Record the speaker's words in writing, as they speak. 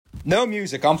No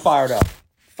music. I'm fired up.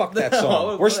 Fuck that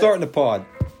song. We're starting the pod.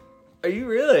 Are you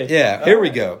really? Yeah, here we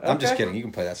go. I'm just kidding. You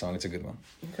can play that song. It's a good one.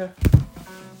 Okay.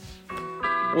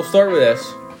 We'll start with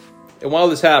this. And while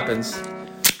this happens,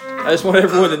 I just want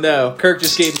everyone to know, Kirk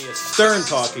just gave me a stern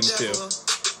talking to.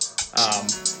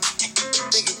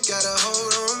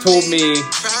 Told me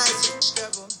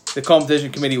the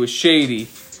competition committee was shady.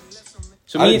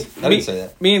 So I didn't say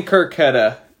that. Me and Kirk had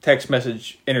a text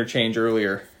message interchange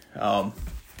earlier,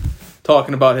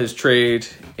 talking about his trade,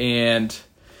 and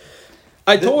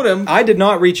I told him... I did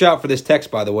not reach out for this text,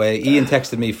 by the way. Ian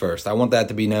texted me first. I want that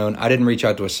to be known. I didn't reach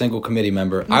out to a single committee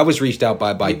member. I was reached out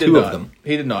by two of them.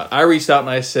 He did not. I reached out and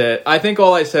I said... I think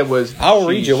all I said was... I'll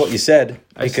read you what you said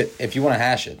if you want to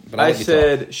hash it. But I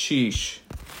said, sheesh.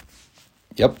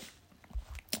 Yep.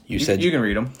 You said... You can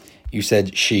read them. You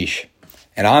said, sheesh.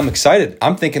 And I'm excited.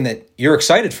 I'm thinking that you're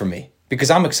excited for me.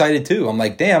 Because I'm excited too. I'm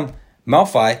like, damn,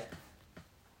 Malphite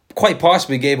quite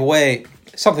possibly gave away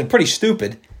something pretty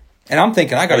stupid. And I'm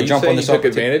thinking, I got to jump on this. You took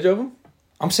advantage of him?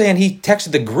 I'm saying he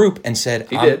texted the group and said...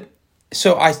 He did.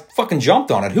 So I fucking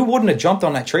jumped on it. Who wouldn't have jumped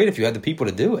on that trade if you had the people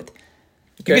to do it?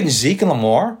 Okay. You're getting Zeke and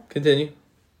Lamar? Continue.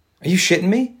 Are you shitting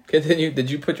me? Continue. Did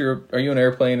you put your... Are you on an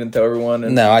airplane and tell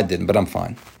everyone? No, I didn't, but I'm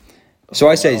fine. So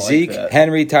I say Zeke,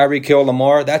 Henry, Tyreek Hill,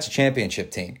 Lamar, that's a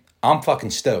championship team. I'm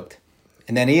fucking stoked.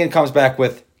 And then Ian comes back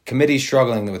with, committee's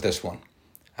struggling with this one.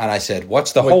 And I said,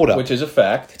 what's the holdup? Which is a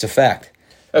fact. It's a fact.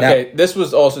 Okay, now, this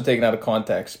was also taken out of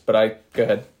context, but go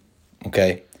ahead.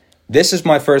 Okay. This is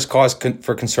my first cause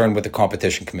for concern with the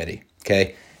competition committee.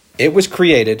 Okay. It was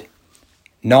created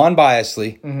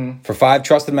non-biasedly for 5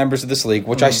 trusted members of this league,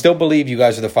 which I still believe you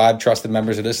guys are the 5 trusted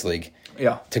members of this league.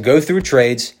 Yeah. To go through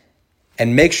trades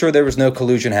and make sure there was no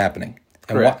collusion happening.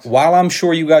 Correct. And while I'm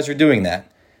sure you guys are doing that,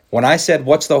 when I said,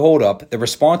 what's the holdup, the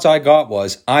response I got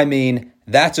was, I mean,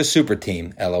 that's a super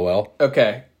team, LOL.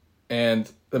 Okay.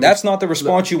 And that's not the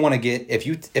response you want to get.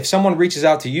 If someone reaches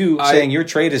out to you saying your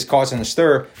trade is causing a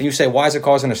stir, and you say, why is it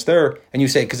causing a stir? And you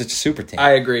say, because it's a super team.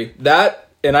 I agree. That,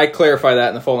 and I clarify that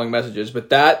in the following messages, but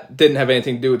that didn't have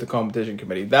anything to do with the competition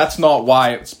committee. That's not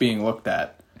why it's being looked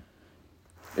at.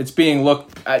 It's being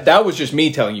looked at. That was just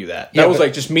me telling you that. That was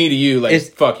like just me to you, like,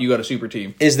 fuck, you got a super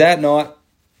team. Is that not...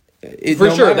 For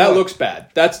sure, that looks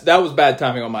bad. That was bad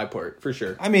timing on my part, for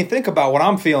sure. I mean, think about what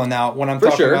I'm feeling now when I'm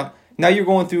talking about... Now you're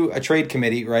going through a trade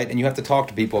committee, right? And you have to talk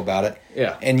to people about it.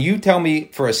 Yeah. And you tell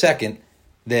me for a second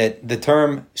that the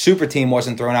term super team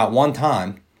wasn't thrown out one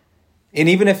time. And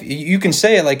even if you can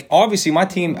say it, like, obviously my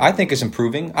team, I think, is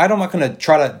improving. I'm not going to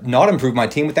try to not improve my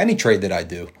team with any trade that I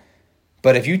do.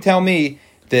 But if you tell me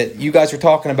that you guys are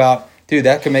talking about, dude,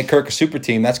 that can make Kirk a super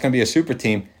team, that's going to be a super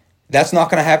team, that's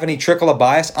not going to have any trickle of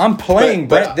bias. I'm playing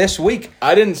Brett this week.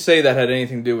 I didn't say that had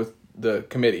anything to do with the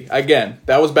committee. Again,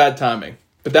 that was bad timing.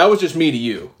 But that was just me to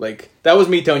you. Like, that was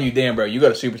me telling you, damn, bro, you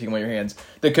got a super team on your hands.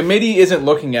 The committee isn't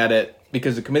looking at it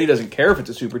because the committee doesn't care if it's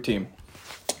a super team.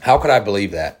 How could I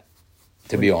believe that?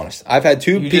 To be honest, I've had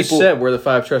 2 people. You just said we're the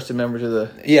 5 trusted members of the.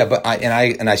 Yeah, but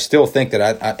I still think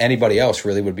that anybody else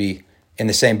really would be in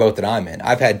the same boat that I'm in.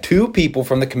 I've had 2 people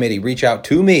from the committee reach out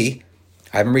to me.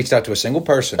 I haven't reached out to a single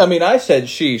person. I mean, I said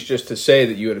sheesh just to say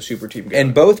that you had a super team going.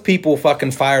 And both people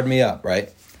fucking fired me up,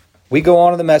 right? We go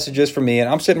on to the messages for me, and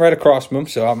I'm sitting right across from him,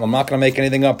 so I'm not going to make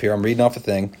anything up here. I'm reading off a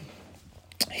thing.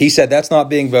 He said, that's not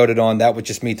being voted on. That was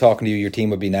just me talking to you. Your team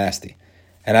would be nasty.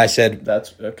 And I said...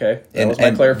 That's okay. That was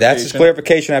my clarification. That's his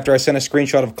clarification after I sent a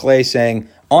screenshot of Clay saying,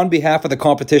 on behalf of the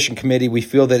competition committee, we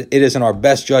feel that it is in our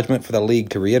best judgment for the league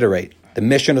to reiterate. The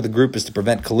mission of the group is to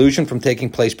prevent collusion from taking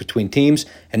place between teams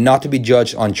and not to be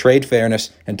judged on trade fairness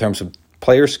in terms of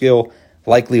player skill,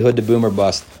 likelihood to boom or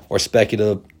bust, or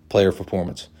speculative player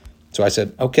performance. So I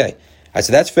said, okay. I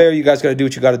said, that's fair. You guys got to do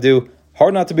what you got to do.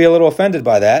 Hard not to be a little offended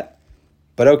by that,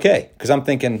 but okay. Because I'm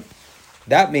thinking,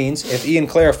 that means if Ian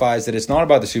clarifies that it's not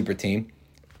about the super team,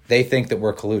 they think that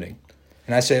we're colluding.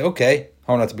 And I say, okay,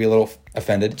 hard not to be a little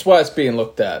offended. That's why it's being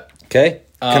looked at. Okay.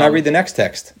 Can I read the next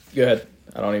text? Go ahead.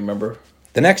 I don't even remember.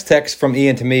 The next text from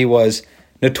Ian to me was,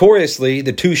 notoriously,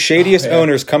 the 2 shadiest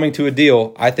owners coming to a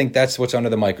deal. I think that's what's under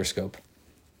the microscope.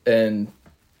 And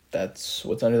that's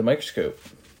what's under the microscope.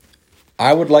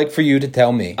 I would like for you to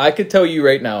tell me. I could tell you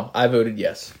right now, I voted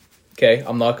yes. Okay?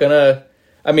 I'm not going to...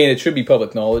 I mean, it should be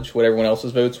public knowledge what everyone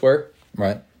else's votes were.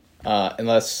 Right.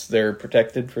 Unless they're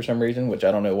protected for some reason, which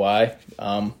I don't know why.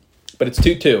 But it's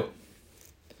 2-2.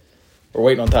 We're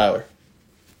waiting on Tyler.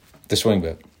 The swing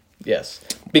vote. Yes.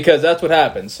 Because that's what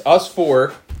happens. Us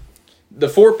 4, the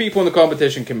 4 people in the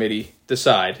competition committee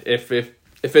decide. If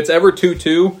it's ever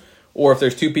 2-2... or if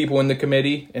there's 2 people in the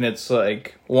committee and it's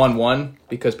like 1-1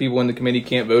 because people in the committee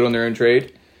can't vote on their own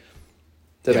trade,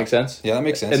 Does that make sense? Yeah, that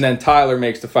makes sense. And then Tyler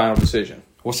makes the final decision.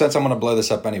 Well, since I'm going to blow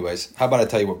this up anyways, how about I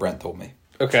tell you what Brent told me?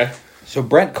 Okay. So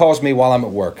Brent calls me while I'm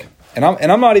at work, and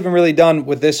I'm not even really done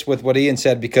with this with what Ian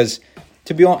said because,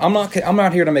 to be honest, I'm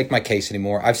not here to make my case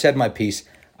anymore. I've said my piece.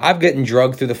 I've gotten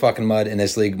drugged through the fucking mud in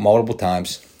this league multiple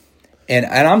times, and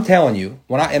I'm telling you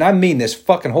I mean this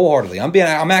fucking wholeheartedly.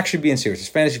 I'm actually being serious. It's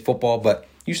fantasy football, but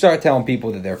you start telling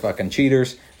people that they're fucking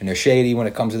cheaters and they're shady when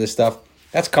it comes to this stuff.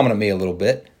 That's coming at me a little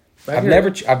bit. I've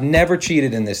never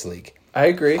cheated in this league. I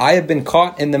agree. I have been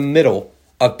caught in the middle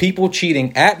of people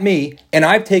cheating at me, and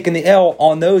I've taken the L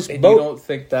on those and both. You don't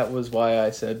think that was why I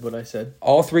said what I said?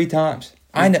 All 3 times.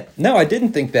 No, I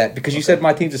didn't think that because you said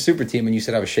my team's a super team and you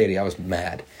said I was shady. I was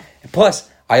mad. Plus,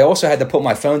 I also had to put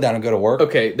my phone down and go to work.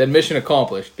 Okay, then mission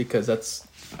accomplished because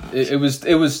it was.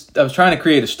 I was trying to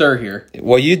create a stir here.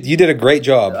 Well, you did a great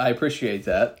job. I appreciate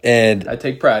that, and I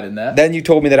take pride in that. Then you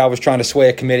told me that I was trying to sway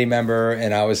a committee member,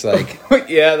 and I was like,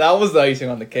 "Yeah, that was the icing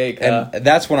on the cake." And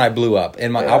that's when I blew up,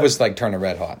 and I was like turning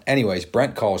red hot. Anyways,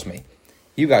 Brent calls me.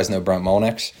 You guys know Brent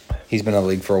Molnix. He's been in the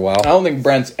league for a while. I don't think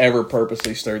Brent's ever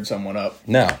purposely stirred someone up.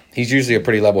 No, he's usually a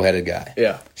pretty level-headed guy.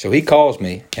 Yeah. So he calls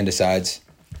me and decides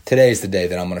today's the day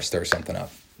that I'm going to stir something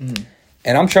up. Mm-hmm.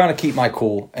 And I'm trying to keep my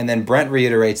cool. And then Brent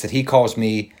reiterates that he calls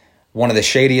me one of the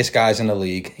shadiest guys in the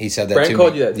league. He said that Brent to me.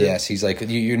 called you that, too? Yes. He's like,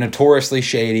 you're notoriously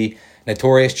shady,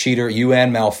 notorious cheater, you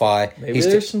and Malfoy.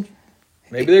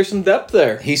 Maybe there's some depth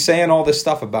there. He's saying all this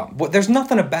stuff about... Well, there's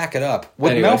nothing to back it up.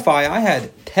 With Malfoy, I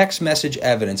had text message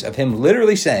evidence of him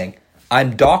literally saying,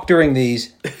 I'm doctoring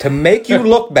these to make you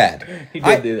look bad. He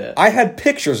did do that. I had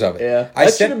pictures of it. Yeah.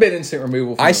 That should have been instant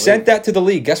removal from I sent that to the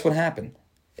league. Guess what happened?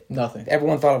 Nothing.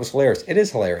 Everyone thought it was hilarious. It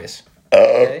is hilarious.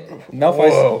 Okay?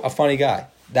 Malfoy's a funny guy.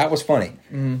 That was funny.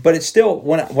 Mm-hmm. But it's still,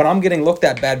 when I'm getting looked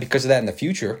at bad because of that in the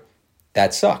future,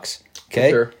 that sucks.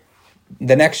 Okay? Sure.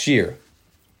 The next year,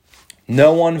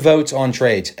 no one votes on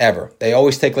trades, ever. They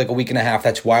always take like a week and a half.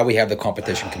 That's why we have the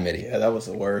competition committee. Yeah, that was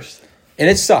the worst. And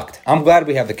it sucked. I'm glad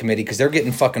we have the committee because they're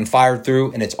getting fucking fired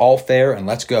through and it's all fair and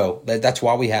let's go. That's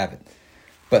why we have it.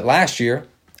 But last year,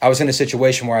 I was in a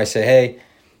situation where I say, hey,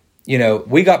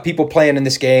 we got people playing in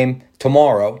this game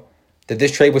tomorrow that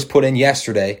this trade was put in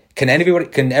yesterday. Can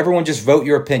everyone just vote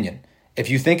your opinion? If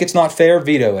you think it's not fair,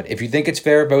 veto it. If you think it's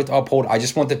fair, vote to uphold. I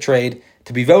just want the trade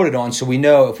to be voted on so we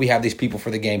know if we have these people for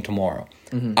the game tomorrow.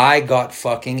 Mm-hmm. I got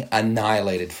fucking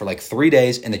annihilated for like 3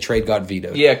 days and the trade got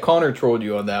vetoed. Yeah, Connor trolled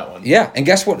you on that one. Yeah, and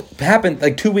guess what happened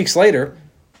like 2 weeks later?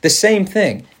 The same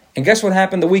thing. And guess what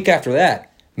happened the week after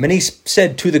that? Manish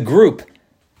said to the group,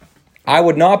 I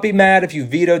would not be mad if you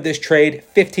vetoed this trade.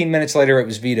 15 minutes later, it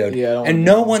was vetoed. Yeah, and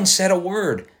no one said a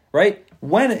word, right?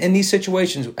 When in these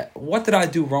situations, what did I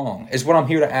do wrong is what I'm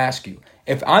here to ask you.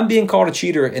 If I'm being called a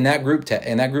cheater in that group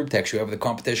text you have with the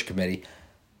competition committee,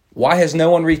 why has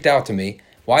no one reached out to me?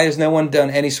 Why has no one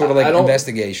done any sort of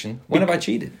investigation? When have I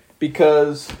cheated?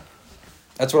 Because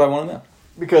that's what I want to know.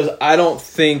 Because I don't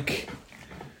think...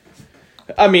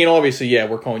 I mean, obviously, yeah,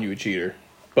 we're calling you a cheater.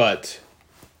 But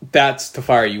that's to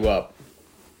fire you up.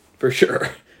 For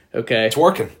sure. Okay? It's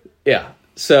working. Yeah.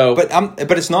 So,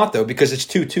 but it's not though because it's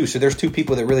 2-2. So there's 2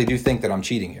 people that really do think that I'm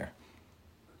cheating here,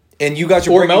 and you guys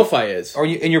are Malfoy is,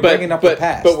 and you're bringing up the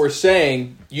past. But we're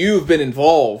saying you've been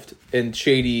involved in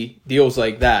shady deals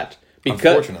like that.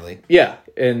 Unfortunately, yeah,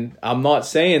 and I'm not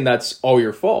saying that's all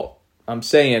your fault. I'm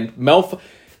saying Malfoy.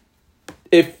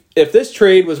 If this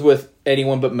trade was with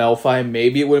anyone but Malfoy,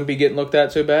 maybe it wouldn't be getting looked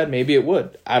at so bad. Maybe it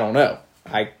would. I don't know.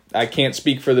 I can't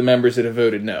speak for the members that have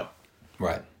voted no.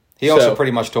 Right. He also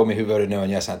pretty much told me who voted no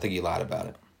and yes. I think he lied about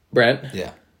it. Brent?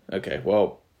 Yeah. Okay.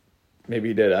 Well, maybe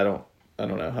he did. I don't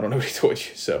know. I don't know what he told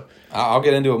you. So I'll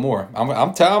get into it more.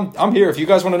 I'm here. If you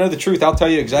guys want to know the truth, I'll tell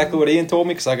you exactly what Ian told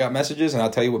me because I got messages, and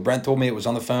I'll tell you what Brent told me. It was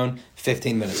on the phone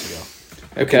 15 minutes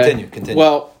ago. Okay. Continue.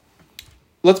 Well,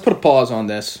 let's put a pause on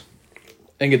this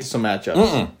and get to some matchups.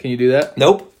 Mm-mm. Can you do that?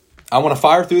 Nope. I want to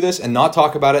fire through this and not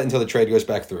talk about it until the trade goes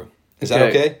back through. Is that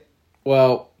okay?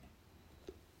 Well,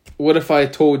 what if I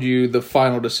told you the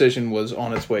final decision was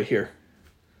on its way here?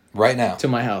 Right now. To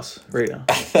my house. Right now.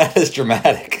 That is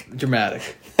dramatic.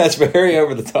 Dramatic. That's very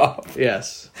over the top.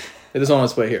 Yes. It is on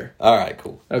its way here. All right,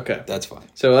 cool. Okay. That's fine.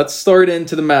 So let's start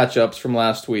into the matchups from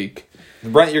last week.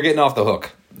 Brent, you're getting off the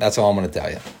hook. That's all I'm going to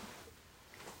tell you.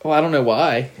 Well, I don't know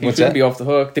why. He What's shouldn't that? be off the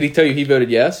hook. Did he tell you he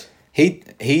voted yes?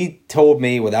 He told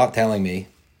me without telling me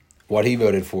what he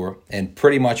voted for and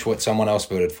pretty much what someone else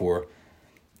voted for.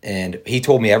 And he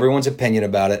told me everyone's opinion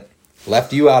about it.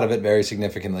 Left you out of it very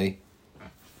significantly.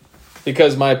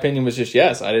 Because my opinion was just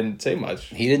yes. I didn't say much.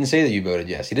 He didn't say that you voted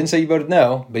yes. He didn't say you voted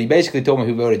no, but he basically told me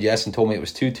who voted yes and told me it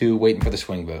was 2-2 waiting for the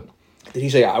swing vote. Did he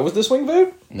say I was the swing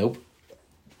vote? Nope.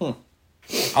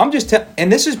 I'm just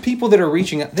and this is people that are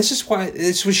reaching out. This is why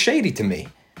this was shady to me.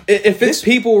 If it's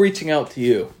people reaching out to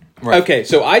you. Right. Okay,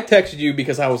 so I texted you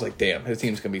because I was like, damn, his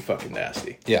team's going to be fucking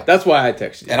nasty. Yeah. That's why I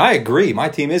texted you. And I agree. My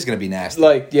team is going to be nasty.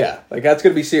 Like, that's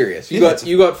going to be serious. You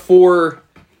got 4...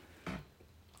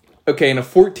 Okay, in a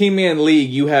 14-man league,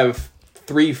 you have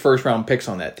 3 first-round picks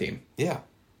on that team. Yeah.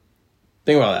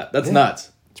 Think about that. That's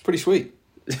nuts. It's pretty sweet.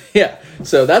 Yeah.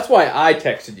 So that's why I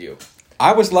texted you.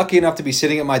 I was lucky enough to be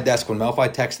sitting at my desk when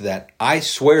Melfi texted that. I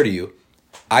swear to you,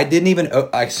 I didn't even...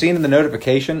 I seen in the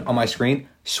notification on my screen,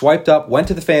 swiped up, went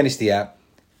to the fantasy app,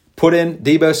 put in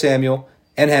Deebo Samuel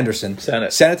and Henderson. Sent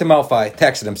it to Melfi,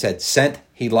 texted him, said, sent.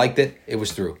 He liked it. It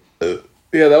was through.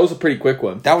 Yeah, that was a pretty quick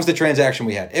one. That was the transaction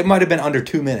we had. It might have been under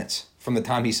 2 minutes from the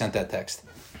time he sent that text.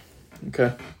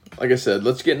 Okay. Like I said,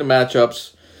 let's get into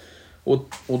matchups. We'll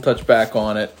touch back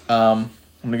on it. I'm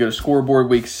going to go to scoreboard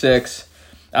week 6.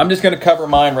 I'm just going to cover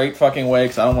mine right fucking way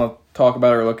because I don't want to talk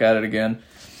about it or look at it again.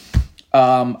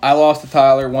 I lost to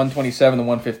Tyler 127 to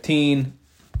 115.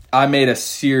 I made a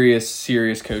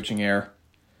serious coaching error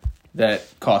that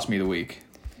cost me the week.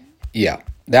 Yeah.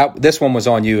 This one was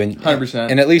on you, and 100%.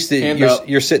 And at least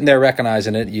you're sitting there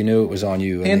recognizing it. You knew it was on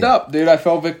you. Hand up, dude! I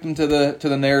fell victim to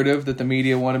the narrative that the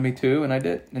media wanted me to, and I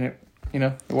did, and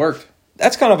it worked.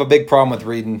 That's kind of a big problem with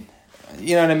reading.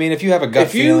 You know what I mean? If you have a gut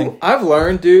feeling, I've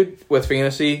learned, dude, with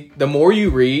fantasy, the more you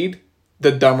read,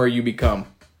 the dumber you become.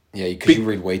 Yeah, because you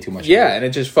read way too much. Yeah, and it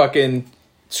just fucking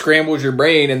scrambles your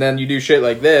brain, and then you do shit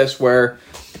like this where,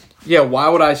 why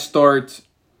would I start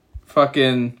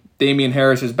fucking Damian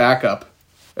Harris's backup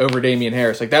over Damian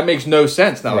Harris? Like, that makes no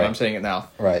sense now that I'm saying it now.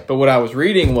 Right. But what I was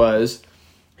reading was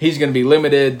he's going to be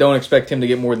limited. Don't expect him to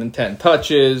get more than 10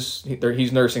 touches.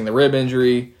 He's nursing the rib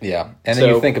injury. Yeah, and then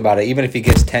you think about it. Even if he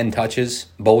gets 10 touches,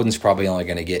 Bolden's probably only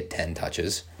going to get 10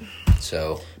 touches.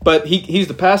 So, but he's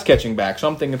the pass catching back, so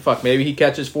I'm thinking, fuck, maybe he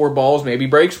catches 4 balls, maybe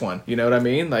breaks one. You know what I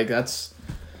mean? Like that's.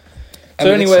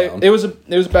 So anyway, it was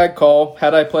a bad call.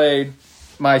 Had I played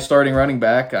my starting running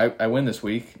back, I win this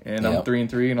week, and I'm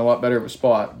 3-3 and a lot better of a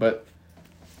spot. But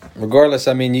regardless,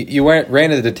 I mean, you ran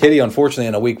into the titty, unfortunately,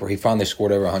 in a week where he finally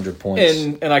scored over 100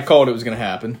 points, and I called it was going to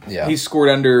happen. Yeah, he scored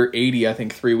under 80, I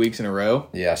think, 3 weeks in a row.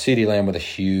 Yeah, CeeDee Lamb with a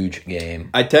huge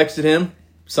game. I texted him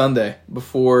Sunday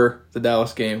before the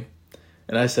Dallas game.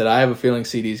 And I said, I have a feeling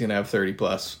CD's going to have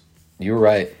 30+. You're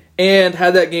right. And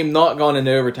had that game not gone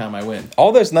into overtime, I win.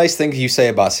 All those nice things you say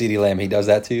about CeeDee Lamb, he does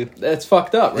that to you? That's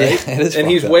fucked up, right? Yeah, it is. And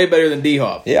he's way better than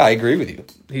D-Hop. Yeah, I agree with you.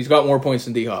 He's got more points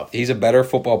than D-Hop. He's a better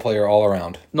football player all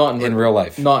around. Not in real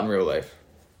life. Not in real life.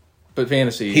 But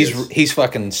fantasy, he's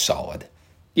fucking solid.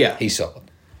 Yeah. He's solid.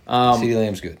 CeeDee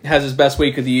Lamb's good. Has his best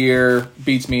week of the year,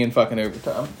 beats me in fucking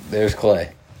overtime. There's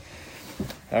Clay.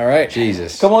 All right.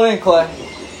 Jesus. Come on in, Clay.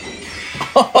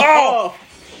 Oh!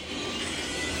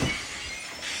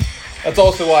 That's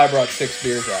also why I brought 6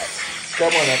 beers out.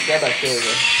 Grab one, grab that chili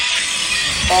there.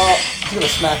 I'm going to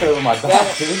smack it over my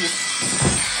back, dude.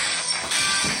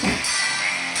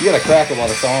 You got to crack it while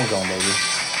the song's on, baby.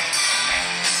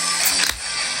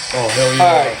 Oh, hell yeah.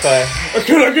 All right, Clay.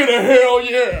 Can I get a hell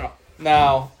yeah?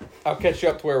 Now, I'll catch you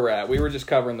up to where we're at. We were just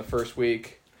covering the first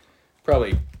week.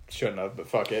 Probably shouldn't have, but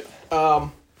fuck it.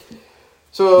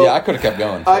 So yeah, I could have kept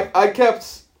going. I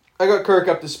got Kirk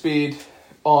up to speed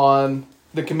on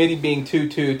the committee being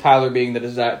 2-2, Tyler being the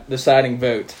deciding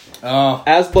vote. Oh,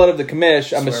 as blood of the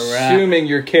commish, I'm assuming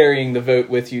you're carrying the vote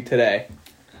with you today.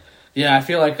 Yeah, I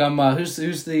feel like I'm. Who's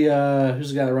the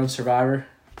guy that runs Survivor?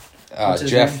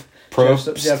 Jeff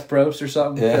Probst. Jeff Probst or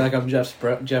something. Yeah. I feel like I'm Jeff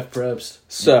Probst.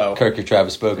 So Kirk, you're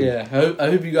Travis Spoken. Yeah, I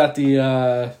hope you got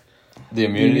the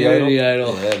immunity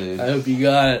idol. Yeah, dude. I hope you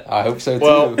got it. I hope so too.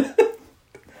 Well,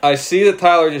 I see that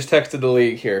Tyler just texted the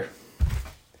league here.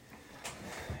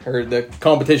 Or the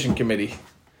competition committee.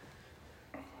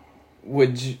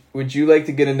 Would you like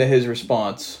to get into his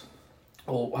response?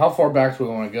 Well, how far back do we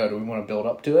want to go? Do we want to build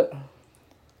up to it?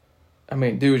 I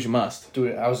mean, do as you must.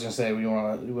 I was gonna say we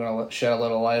want to shed a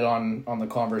little light on the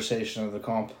conversation of the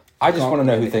comp. I just want to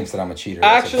know who thinks that I'm a cheater.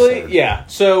 Actually, yeah.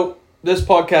 So this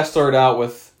podcast started out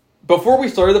with, before we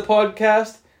started the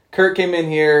podcast, Kurt came in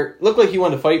here, looked like he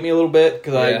wanted to fight me a little bit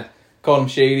because I called him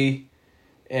shady.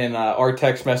 In our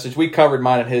text message, we covered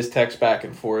mine and his text back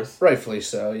and forth. Rightfully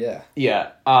so, yeah.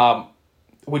 Yeah.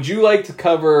 Would you like to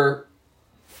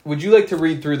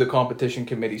read through the competition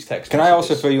committee's text Can messages? I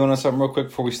also fill you in on something real quick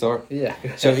before we start? Yeah.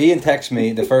 So Ian texts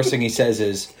me. The first thing he says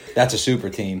is, that's a super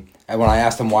team. And when I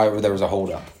asked him why there was a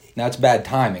holdup. Now, it's bad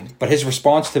timing. But his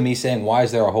response to me saying, why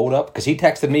is there a holdup? Because he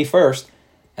texted me first,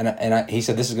 and he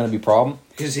said, this is going to be a problem.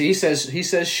 Because he says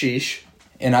sheesh.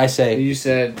 And I say... You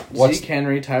said what's Zeke,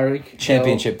 Henry, Tyreek...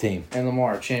 championship team. And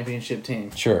Lamar, championship team.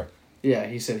 Sure. Yeah,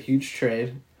 he said huge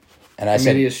trade. And I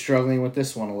Committee said, is struggling with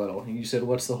this one a little. And you said,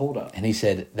 what's the holdup? and he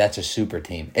said, that's a super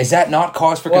team. Is that not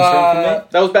cause for concern for me?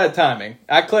 That was bad timing.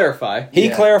 I clarify. He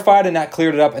clarified and that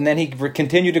cleared it up, and then he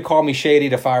continued to call me shady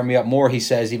to fire me up more, he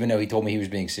says, even though he told me he was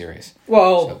being serious.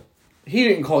 Well, he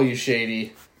didn't call you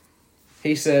shady.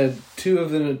 He said two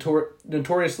of the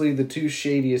notoriously the two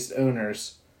shadiest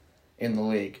owners in the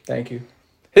league. Thank you.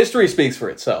 History speaks for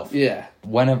itself. Yeah.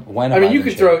 When have I mean, you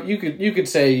could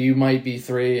say you might be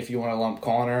 3 if you want to lump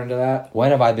Connor into that.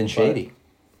 When have I been shady?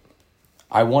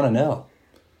 I want to know.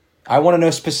 I want to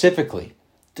know specifically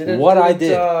what I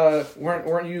did.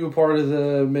 Weren't you a part of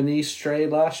the Manise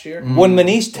trade last year? When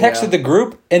Manise texted the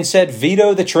group and said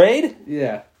veto the trade?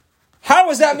 Yeah. How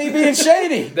was that me being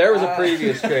shady? There was a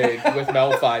previous trade with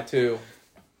Melfi too.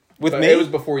 With but me? It was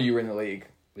before you were in the league.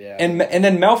 Yeah. And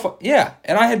then Melfi,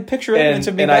 and I had picture evidence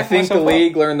of me. And I think the myself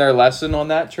league up. learned their lesson on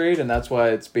that trade, and that's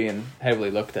why it's being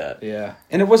heavily looked at. Yeah.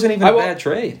 And it wasn't even a bad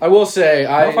trade. I will say,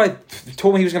 Melfi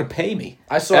told me he was going to pay me.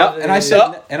 I saw, and I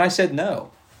said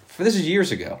no. For this is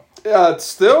years ago. Yeah, it's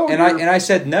still. And I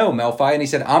said no, Melfi, and he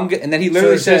said I'm good. And then he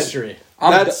literally said history.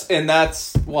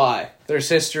 That's why there's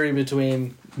history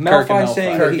between Melfi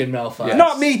saying Kirk and Melfi. Yes.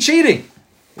 Not me cheating.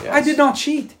 Yes. I did not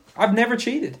cheat. I've never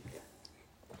cheated.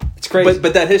 It's crazy.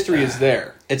 But that history is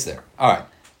there. It's there. All right.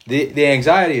 The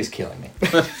anxiety is killing me.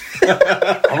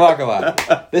 I'm not gonna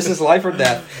lie. This is life or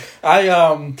death.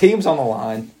 Teams on the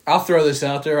line. I'll throw this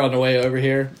out there on the way over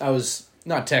here. I was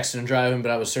not texting and driving,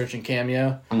 but I was searching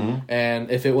Cameo,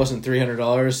 and if it wasn't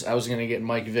 $300, I was gonna get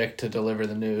Mike Vick to deliver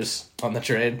the news on the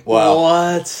trade. Wow.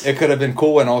 What? It could have been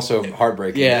cool and also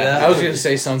heartbreaking. Yeah, I was gonna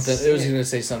say something. It was gonna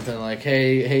say something like,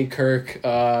 "Hey, Kirk,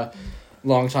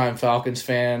 longtime Falcons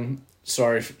fan.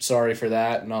 Sorry for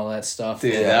that and all that stuff."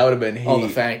 Dude, that would have been heat. All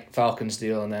the Falcons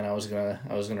deal, and then I was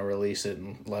gonna release it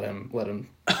and let him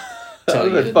tell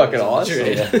you. That's fucking awesome.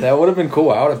 Yeah, that would have been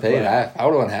cool. I would have paid half. I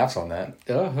would have won halves on that.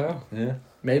 Yeah.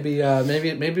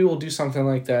 Maybe we'll do something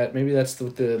like that. Maybe that's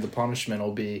what the punishment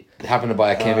will be. Happened to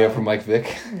buy a cameo from Mike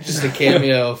Vick. Just a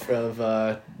cameo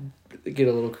of get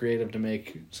a little creative to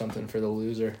make something for the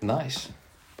loser. Nice.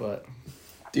 But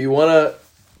Do you want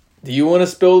to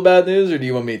spill the bad news, or do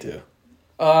you want me to?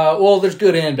 well, there's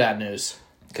good and bad news.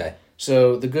 Okay.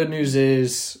 So the good news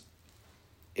is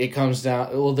it comes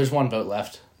down. Well, there's one vote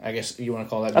left. I guess you want to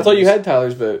call that. I thought you had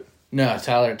Tyler's vote. No,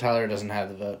 Tyler doesn't have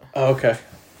the vote. Oh, okay.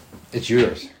 It's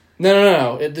yours.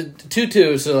 No. The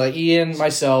 2-2. So like Ian,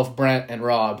 myself, Brent, and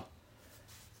Rob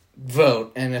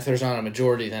vote, and if there's not a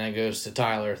majority, then it goes to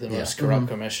Tyler, the most corrupt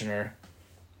commissioner.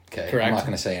 Okay. Correct. I'm not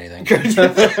going to say anything. I'm not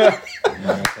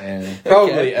going to say anything.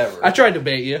 Probably ever. I tried to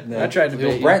bait you. No. I tried to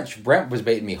bait you. Brent was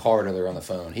baiting me hard earlier on the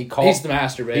phone. He called. He's the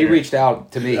masturbator. He reached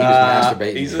out to me. He was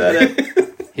masturbating. He me. said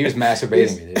it. He was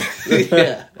masturbating me, dude.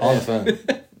 Yeah. On the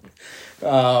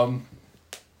phone.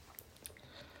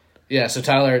 Yeah, so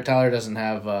Tyler doesn't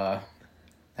have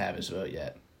his vote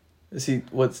yet. I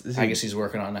I guess he's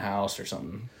working on the house or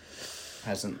something.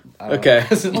 Hasn't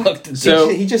looked. And So-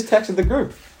 he just texted the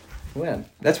group. when?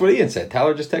 That's what Ian said.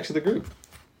 Tyler just texted the group.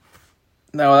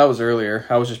 No, that was earlier.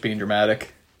 I was just being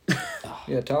dramatic.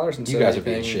 Yeah, Tyler hasn't You said guys are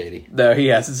anything. being shady. No, he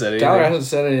hasn't said anything. Tyler hasn't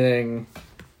said anything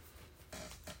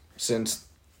since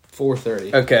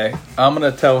 4:30. Okay, I'm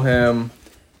gonna tell him.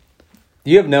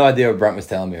 You have no idea what Brent was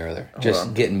telling me earlier. Just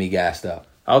on. getting me gassed up.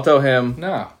 I'll tell him.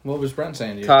 No, what was Brent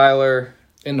saying to you? Tyler,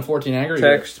 In the 14 angry.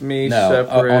 text me No,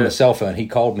 separate. on the cell phone. He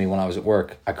called me when I was at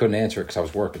work. I couldn't answer it because I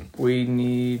was working. We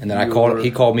need. And then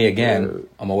he called me again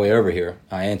on my way over here.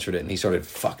 I answered it, and he started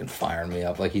fucking firing me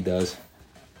up like he does.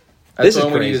 This is is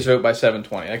we need crazy. his vote by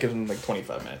 7:20. That gives him like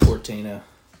 25 minutes. 14.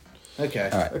 Okay.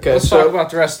 All right. Okay, Let's so talk about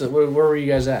the rest of where were you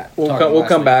guys at? we'll Talking come, we'll last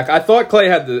come week. back. I thought Clay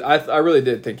had the. I really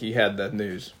did think he had that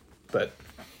news, but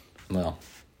Well,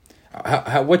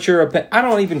 what's your opinion? I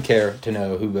don't even care to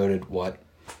know who voted what.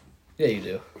 Yeah, you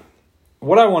do.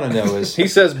 What I want to know is... he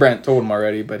says Brent told him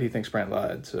already, but he thinks Brent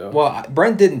lied. So Well,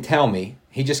 Brent didn't tell me.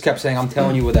 He just kept saying, I'm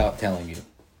telling you without telling you.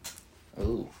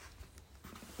 Ooh.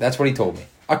 That's what he told me.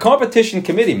 A competition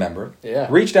committee member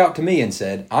reached out to me and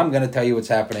said, I'm going to tell you what's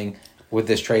happening with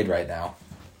this trade right now.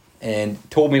 And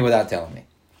told me without telling me.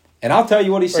 And I'll tell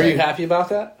you what he said. Are you happy about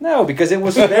that? No, because it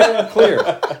was very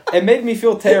unclear. It made me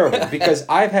feel terrible because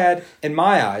I've had, in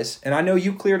my eyes, and I know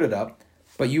you cleared it up,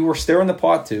 but you were stirring the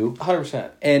pot too.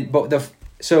 100%.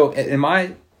 So in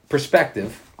my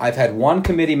perspective, I've had one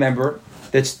committee member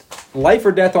that's life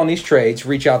or death on these trades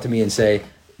reach out to me and say,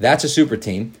 that's a super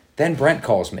team. Then Brent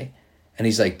calls me. And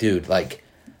he's like, dude,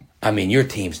 your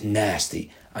team's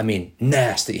nasty. I mean,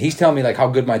 nasty. He's telling me like how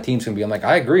good my team's going to be. I'm like,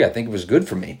 I agree. I think it was good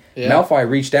for me. Yeah. Malfoy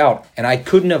reached out, and I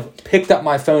couldn't have picked up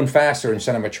my phone faster and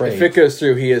sent him a trade. If it goes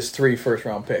through, he has 3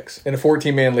 first-round picks. In a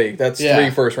 14-man league, that's 3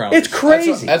 first-rounders. It's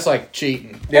crazy. That's like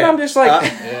cheating. And I'm just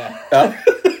like...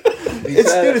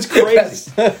 It's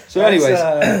crazy. So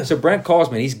anyways, so Brent calls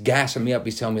me, and he's gassing me up.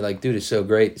 He's telling me like, dude, it's so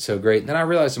great, it's so great. And then I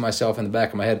realized to myself in the back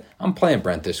of my head, I'm playing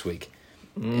Brent this week.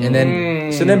 And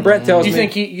then Brent tells me,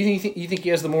 you think he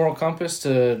has the moral compass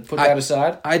to put that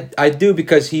aside? I do,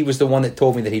 because he was the one that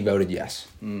told me that he voted yes.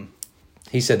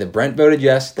 He said that Brent voted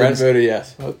yes. Brent voted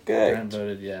yes. Okay. Brent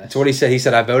voted yes. That's what he said. He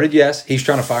said, I voted yes. He's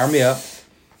trying to fire me up.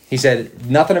 He said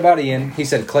nothing about Ian. He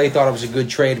said Clay thought it was a good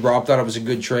trade. Rob thought it was a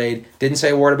good trade. Didn't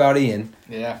say a word about Ian.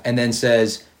 Yeah. And then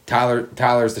says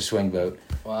Tyler's the swing vote.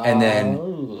 Wow. And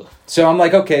then, so I'm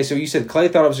like, okay, so you said Clay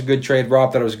thought it was a good trade.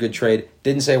 Rob thought it was a good trade.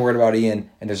 Didn't say a word about Ian.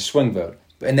 And there's a swing vote.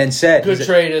 And then said... Good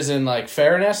trade is in, like,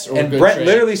 fairness? Or and good Brent trade?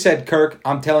 literally said, Kirk,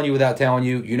 I'm telling you without telling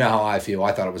you, you know how I feel.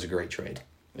 I thought it was a great trade.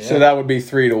 Yeah. So that would be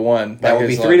 3-1. That would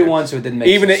be 3-1, so it didn't make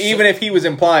sense. Even if he was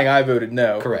implying I voted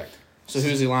no. Correct. So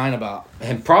who's he lying about?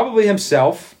 And probably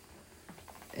himself.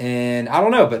 And I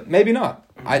don't know, but maybe not.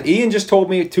 Ian just told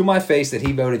me to my face that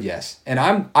he voted yes. And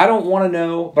I don't want to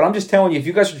know, but I'm just telling you, if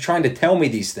you guys are trying to tell me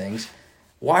these things,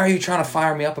 why are you trying to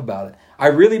fire me up about it? I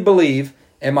really believe,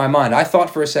 in my mind, I thought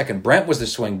for a second Brent was the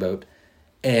swing vote,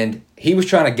 and he was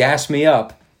trying to gas me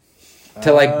up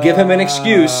to like give him an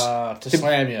excuse to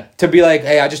slam you. To be like,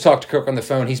 hey, I just talked to Kirk on the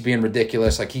phone, he's being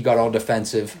ridiculous, like he got all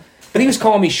defensive. But he was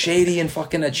calling me shady and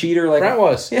fucking a cheater. Like Brent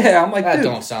was. Yeah, I'm like, that dude.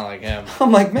 Don't sound like him.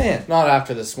 I'm like, man. Not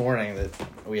after this morning that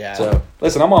we had. So,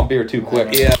 listen, I'm on beer too quick.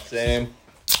 Yeah, same.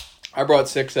 I brought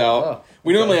 6 out. Oh,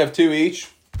 we normally have 2 each.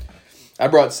 I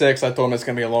brought 6. I told him it's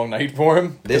going to be a long night for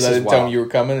him. Because I didn't tell him you were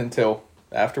coming until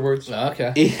afterwards.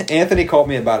 Okay. Anthony called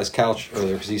me about his couch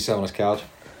earlier because he's selling his couch.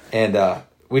 And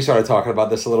we started talking about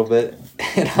this a little bit.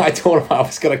 And I told him I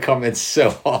was going to come in so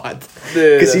hot.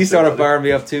 Because he started firing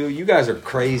me up too. You guys are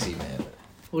crazy, man.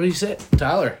 What did he say?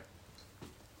 Tyler.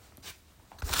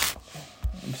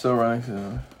 I'm still running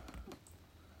through.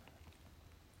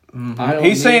 Mm-hmm.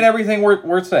 He's saying everything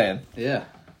worth saying. Yeah.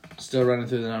 Still running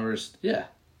through the numbers. Yeah.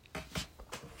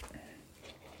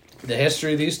 The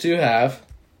history these two have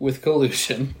with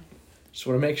collusion. Just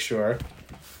want to make sure.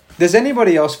 Does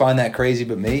anybody else find that crazy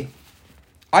but me?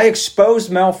 I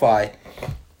exposed Malfoy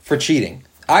for cheating.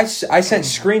 I sent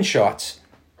screenshots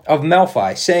of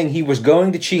Malfoy saying he was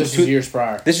going to cheat. This is years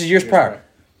prior. This is years prior.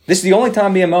 This is the only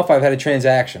time me and Malfoy have had a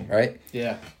transaction, right?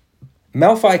 Yeah.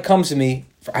 Malfoy comes to me.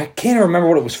 I can't even remember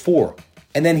what it was for.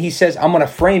 And then he says, I'm going to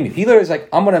frame you. He literally is like,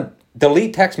 I'm going to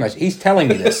delete text message. He's telling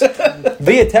me this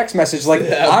via text message. Like,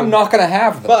 I'm not going to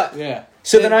have them. But, yeah.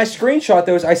 So then I screenshot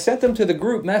those. I sent them to the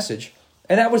group message.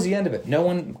 And that was the end of it. No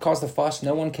one caused a fuss.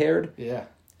 No one cared. Yeah.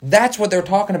 That's what they're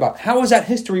talking about. How is that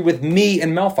history with me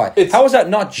and Malfoy? How is that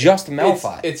not just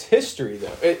Malfoy? It's history,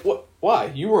 though.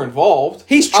 Why? You were involved.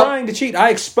 He's trying to cheat.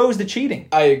 I exposed the cheating.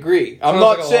 I agree. I'm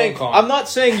not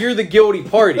saying you're the guilty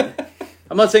party.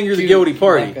 I'm not saying you're the guilty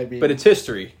party, but it's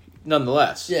history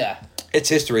nonetheless. Yeah. It's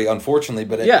history, unfortunately,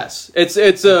 but yes,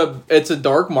 it's a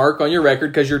dark mark on your record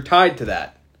because you're tied to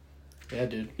that. Yeah,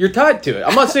 dude. You're tied to it.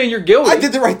 I'm not saying you're guilty. I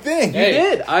did the right thing. You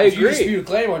did. I agree. If you dispute a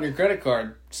claim on your credit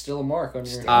card, still a mark on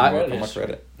your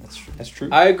credit. That's true.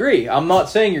 I agree. I'm not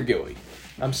saying you're guilty.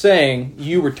 I'm saying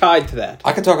you were tied to that.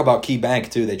 I could talk about Key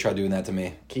Bank too. They tried doing that to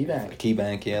me. Key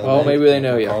Bank, yeah. Oh, maybe they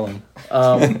know you.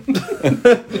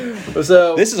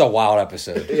 So this is a wild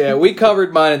episode. Yeah, we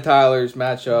covered mine and Tyler's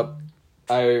matchup.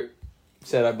 I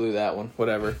said I blew that one.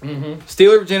 Whatever. Mm-hmm.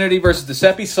 Steeler Virginity versus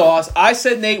Giuseppe Sauce. I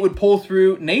said Nate would pull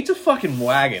through. Nate's a fucking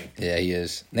wagon. Yeah, he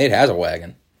is. Nate has a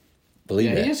wagon.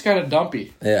 Believe me. He is kind of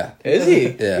dumpy. Yeah. Is he?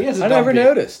 Yeah. He has I never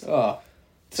noticed. Oh.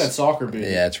 It's that soccer boot.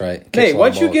 Yeah, that's right. Nate,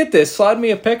 once you get this, slide me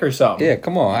a pick or something. Yeah,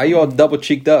 come on. How you all double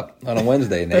cheeked up on a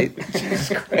Wednesday, Nate? Jesus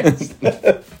Christ.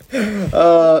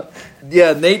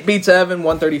 Yeah, Nate beats Evan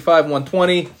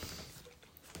 135-120.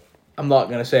 I'm not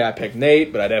going to say I picked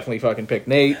Nate, but I definitely fucking picked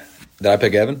Nate. Did I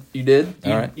pick Evan? You did?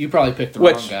 All right. You probably picked the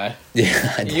wrong guy.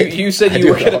 Yeah, I did. You said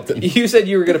you were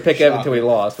going to pick Evan until he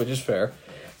lost, which is fair.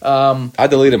 I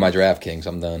deleted my DraftKings.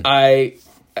 I'm done.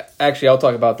 Actually, I'll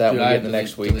talk about that when we get I in the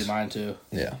next week. delete mine too.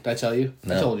 Yeah. Did I tell you?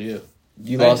 No. I told you.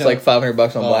 You lost like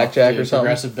 $500 on blackjack or something?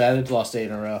 Progressive betted, lost 8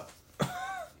 in a row.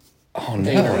 Oh, 8 in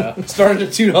a no. row. Started a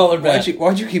 $2 bet.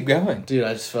 Why'd you keep going? Dude,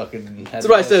 I just fucking had That's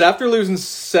what I said. After losing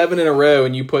 7 in a row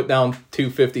and you put down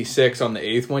 256 on the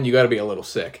 8th one, you got to be a little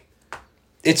sick.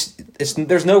 It's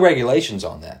there's no regulations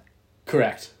on that.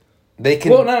 Correct. They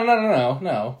can. Well,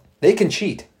 no. They can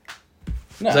cheat.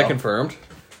 No. Is that confirmed?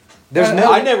 There's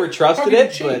no. I never trusted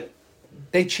it, but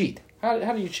They cheat.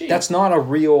 How do you cheat? That's not a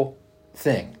real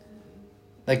thing.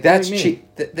 Like, that's What do you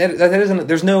cheat. That isn't.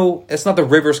 There's no. It's not the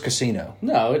Rivers Casino.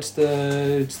 No, it's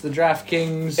the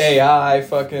DraftKings AI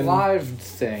fucking live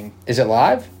thing. Is it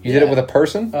live? You did it with a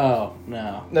person? Oh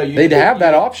no, No, you They'd have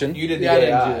that option. You did the yeah,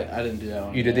 AI. I didn't do that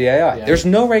one. You did the AI. Yeah. There's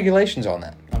no regulations on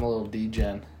that. I'm a little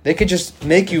degen. They could just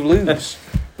make you lose.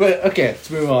 But okay, let's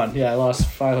move on. Yeah, I lost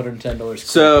 $510.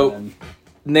 So,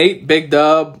 Nate, big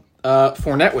dub.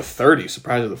 Fournette with 30.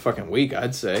 Surprise of the fucking week,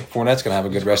 I'd say. Fournette's gonna have a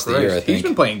good rest of the year, I He's think.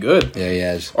 been playing good. Yeah, he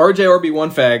has. RJ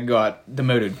RB1 fag got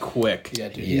demoted quick. Yeah,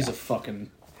 dude, Yeah. he's a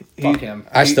fucking fuck him.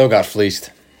 I still got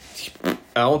fleeced. I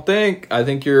don't think. I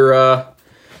think you're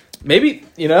maybe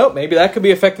that could be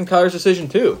affecting Kyler's decision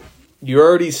too. You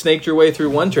already snaked your way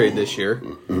through one trade this year.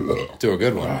 To a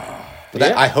good one. But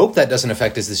I hope that doesn't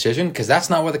affect his decision, because that's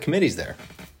not why the committee's there.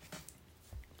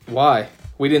 Why?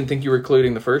 We didn't think you were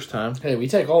including the first time. Hey, we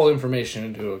take all information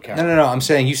into account. No. I'm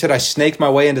saying you said I snaked my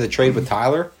way into the trade with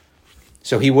Tyler,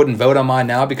 so he wouldn't vote on mine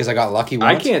now because I got lucky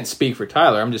once. I can't speak for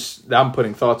Tyler. I'm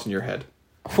putting thoughts in your head.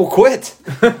 Well, quit.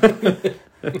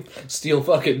 Steel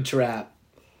fucking trap.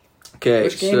 Okay,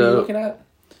 Which game are you looking at?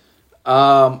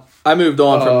 I moved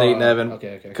on from Nate and Evan.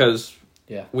 Okay. Because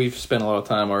Yeah. we've spent a lot of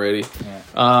time already. Yeah.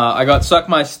 I got Suck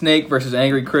My Snake versus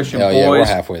Angry Christian Boys. Yeah, we're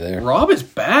halfway there. Rob is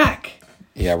back.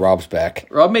 Yeah, Rob's back.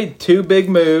 Rob made 2 big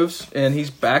moves, and he's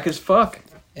back as fuck.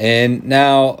 And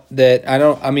now that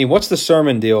what's the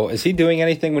sermon deal? Is he doing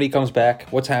anything when he comes back?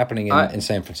 What's happening in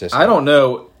San Francisco? I don't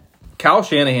know. Kyle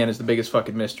Shanahan is the biggest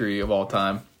fucking mystery of all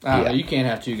time. I don't know, you can't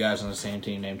have two guys on the same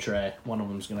team named Trey. One of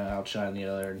them's going to outshine the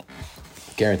other and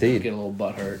Guaranteed. get a little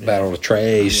butt hurt. Battle of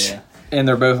Trays. Yeah. And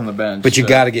they're both on the bench. But you so-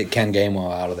 got to get Ken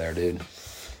Gainwell out of there, dude.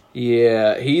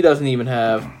 Yeah, he doesn't even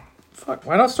have... Fuck,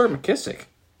 why not start McKissick?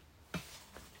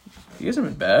 He hasn't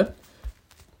been bad.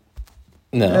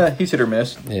 No. Yeah, he's hit or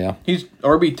miss. Yeah. He's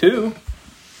RB2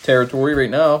 territory right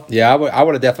now. Yeah, I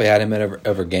would have definitely had him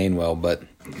over Gainwell, but...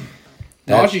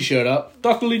 Najee showed up.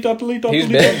 He's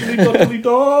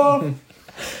been.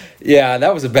 Yeah,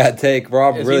 that was a bad take.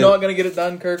 Rob Is really... he not going to get it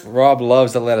done, Kirk? Rob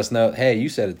loves to let us know, hey, you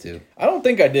said it too. I don't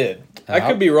think I did. I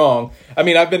could be wrong. I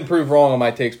mean, I've been proved wrong on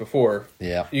my takes before.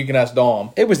 Yeah. You can ask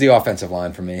Dom. It was the offensive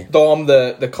line for me. Dom,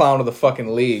 the clown of the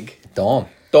fucking league. Dom,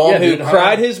 Yeah, who dude,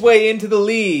 cried his way into the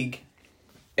league.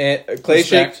 And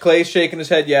Clay's shaking his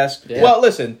head yes. Yeah. Well,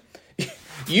 listen.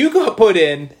 You got put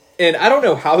in, and I don't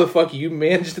know how the fuck you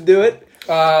managed to do it.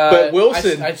 But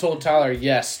Wilson... I told Tyler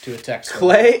yes to a text.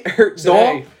 Clay or Said, Dom...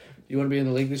 hey, you want to be in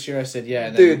the league this year? I said, yeah.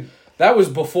 And then, Dude. that was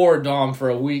before Dom for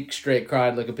a week straight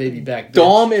cried like a baby back bitch.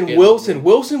 Dom and Yeah. Wilson.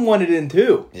 Wilson wanted in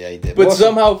too. Yeah, he did. But Wilson-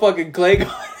 somehow fucking Clay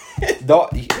got it.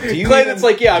 do you Clay even- that's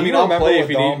like, yeah, I do mean, you I'll remember play what if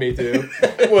you Dom- need me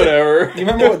to. Whatever. You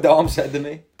remember what Dom said to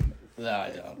me? No, I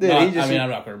don't. Dude, No, he just- I'm not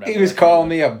going to remember. He was calling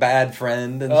me a bad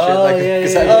friend and shit. Oh, Like, yeah,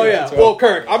 'cause yeah, I- yeah. Oh, yeah. that's what- Well,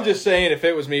 Kirk, I'm just saying, if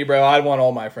it was me, bro, I'd want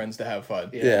all my friends to have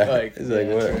fun. Yeah. Like, He's like,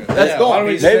 Yeah, whatever. true. That's Yeah, Dom. why don't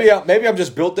we He's- just- Maybe I'm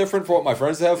just built different for what my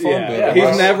friends to have fun. Yeah, but yeah.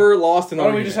 he's never lost an Why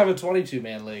don't we argument. just have a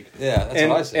 22-man league? Yeah, that's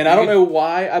what I said. And I don't know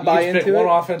why I You buy get to pick into one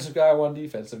it. offensive guy, one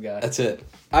defensive guy. That's it.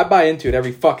 I buy into it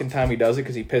every fucking time he does it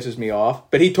because he pisses me off.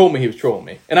 But he told me he was trolling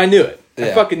me. And I knew it. I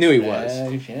Yeah. fucking knew he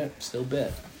was. You can't. Still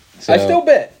bet. So, I still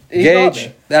bet. He got Gage,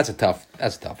 me. that's a tough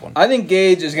one. I think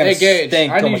Gage is going Hey, to Gage,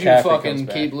 stink I till need you to McCaffrey fucking comes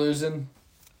back.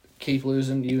 keep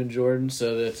losing, you and Jordan,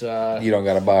 so that You don't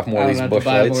got to buy more I of don't these have bush to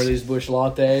buy lights. more of these bush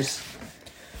lattes.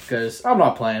 Because I'm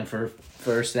not playing for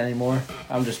first anymore.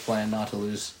 I'm just playing not to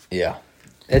lose. Yeah,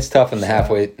 it's tough in the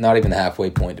halfway, not even the halfway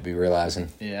point to be realizing.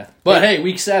 Yeah. But hey,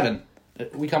 week 7.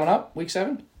 We coming up? Week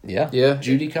 7? Yeah, Yeah.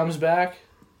 Judy comes back.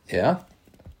 yeah.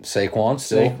 Saquon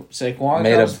still Saquon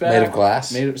made comes of back. made of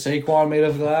glass. Saquon made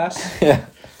of glass. Yeah,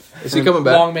 Is he coming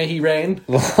back? Long may he reign.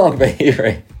 long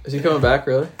baby. Is he coming back,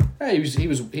 really? Hey, he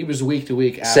was week to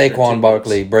week. After Saquon 2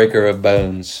 Barkley, weeks. breaker of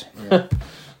bones.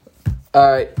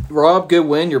 All right. Rob, good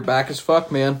win. You're back as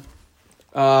fuck, man.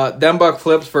 Them buck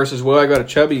flips versus Will I Got a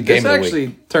Chubby. This Game of the actually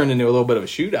turned into a little bit of a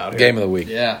shootout here. Game of the week.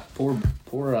 Yeah, poor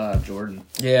Jordan.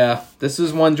 Yeah. This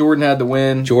is one Jordan had to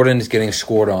win. Jordan is getting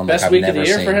scored on Best like I've week of never the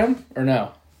year seen. for him, or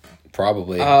no?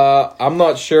 Probably I'm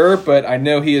not sure, but I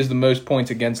know he is the most points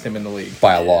against him in the league.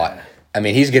 by a lot. I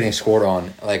mean, he's getting scored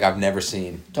on like I've never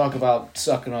seen. Talk about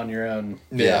sucking on your own.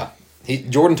 Yeah.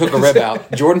 Jordan took a rib out.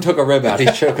 Jordan took a rib out.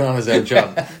 He's choking on his own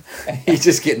chub. He's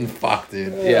just getting fucked,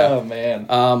 dude. Yeah. Oh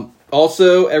man.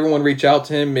 Also, everyone reach out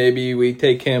to him. Maybe we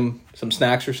take him some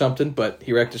snacks or something, but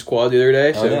he wrecked his quad the other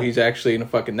day, so yeah. he's actually in a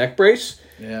fucking neck brace.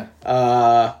 Yeah.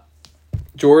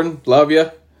 Jordan, love you.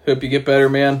 Hope you get better,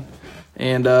 man.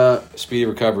 And Speedy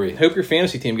recovery. hope your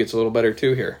fantasy team gets a little better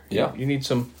too here. Yeah. You need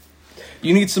some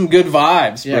good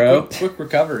vibes, Yeah. bro. Quick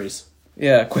recoveries.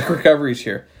 Yeah, quick recoveries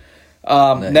here.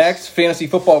 Nice. Next, fantasy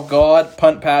football god,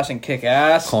 punt, pass, and kick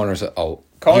ass. Connor's a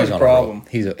Connor's a problem.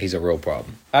 He's a real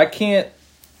problem. I can't.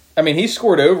 I mean, he's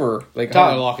scored over like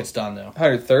Tyler Lockett's done, though.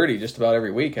 130 just about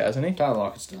every week, hasn't he? Tyler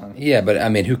Lockett's done. Yeah, but I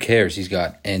mean, who cares? He's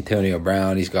got Antonio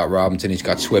Brown, he's got Robinson, he's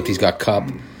got Swift, he's got Cup.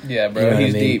 Yeah, bro, You know what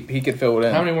he's I mean? deep. He could fill it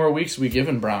in. How many more weeks are we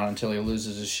giving Brown until he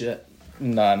loses his shit?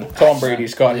 None. Tom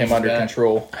Brady's got him under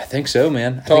control. I think so,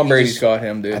 man. Tom Brady's got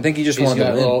him, dude. I think he just He's wanted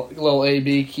got to a win. little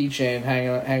AB keychain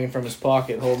hanging from his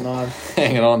pocket, holding on.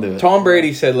 Hanging on to it. Tom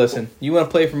Brady said, listen, you want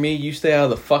to play for me, you stay out of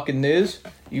the fucking news,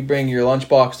 you bring your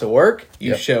lunchbox to work,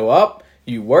 you show up,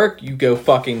 you work, you go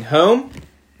fucking home.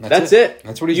 That's it.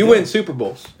 That's what he's You doing. win Super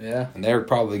Bowls. Yeah, And they're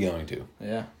probably going to.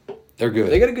 yeah. They're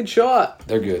good. They got a good shot.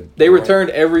 They're good. They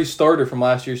returned every starter from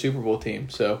last year's Super Bowl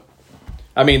team. So,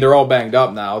 I mean, they're all banged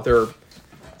up now. They're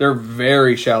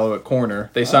very shallow at corner.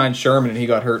 They signed Sherman, and he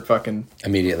got hurt fucking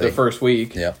Immediately. the first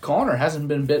week. Yeah. Connor hasn't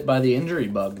been bit by the injury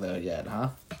bug though yet, huh?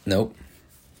 Nope.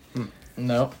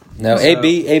 No. No, So-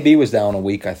 AB was down a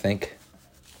week, I think.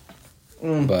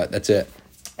 But that's it.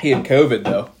 He had COVID,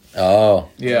 though. Oh.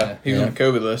 Yeah, he was Yeah. on the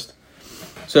COVID list.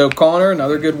 So, Connor,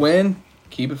 another good win.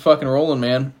 Keep it fucking rolling,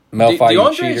 man. Melfi, you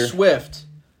DeAndre cheater. Swift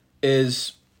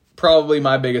is probably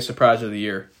my biggest surprise of the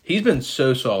year. He's been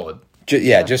so solid.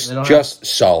 Just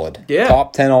solid. Yeah.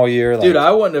 Top 10 all year. Dude,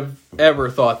 I wouldn't have ever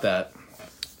thought that.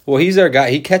 Well, he's their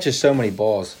guy. He catches so many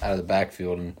balls out of the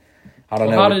backfield, and I don't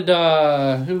Well, know.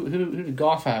 how did who did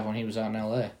Goff have when he was out in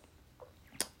L.A.?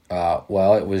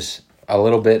 Well, it was a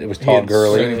little bit. It was He Todd had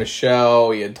Sonny Gurley.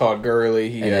 Michelle, he had Todd Gurley,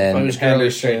 he And had then- It was Gurley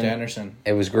Henderson. straight to Henderson.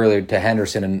 It was Gurley to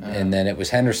Henderson, and then it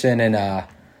was Henderson, and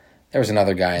there was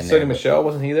another guy in Sonny there. Michelle,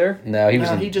 wasn't he there? No, he was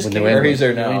No, in, he just with came New over. England. He's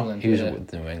there New now. England, He was yeah.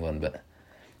 with New England, but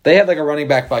they had like a running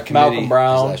back by committee. Malcolm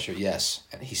Brown. Last year. Yes,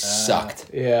 and he sucked.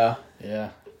 Yeah. Yeah.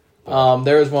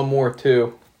 There was one more,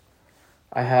 too.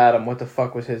 I had him. What the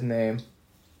fuck was his name?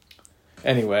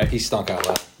 Anyway. He stunk out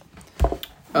left.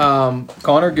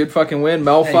 Connor, good fucking win.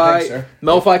 Hey, thanks, sir.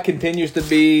 Melfi continues to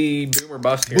be boomer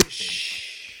bust here.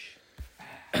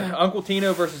 Uncle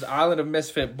Tino versus Island of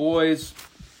Misfit Boys.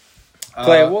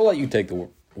 Clay, we'll let you take the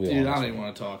wheel. Dude, on I this don't even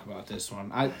want to talk about this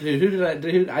one. I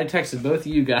texted both of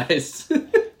you guys.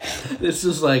 This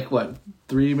is like, what,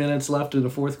 3 minutes left in the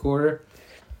fourth quarter?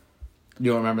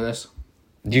 You don't remember this?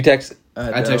 Did you text?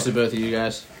 I texted both of you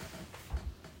guys.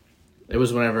 It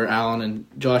was whenever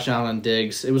Josh Allen and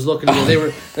Diggs. It was looking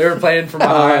good. They were playing from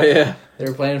behind. yeah. They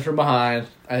were playing from behind.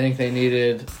 I think they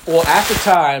needed... Well, at the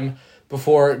time,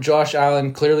 before Josh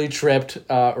Allen clearly tripped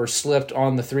or slipped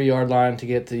on the 3-yard line to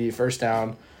get the first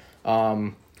down,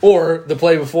 or the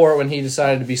play before when he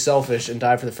decided to be selfish and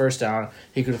dive for the first down,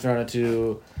 he could have thrown it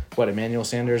to, Emmanuel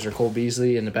Sanders or Cole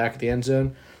Beasley in the back of the end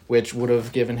zone, which would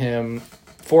have given him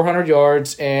 400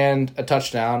 yards and a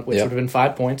touchdown, which Yep. would have been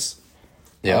 5 points.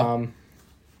 Yeah.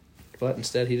 But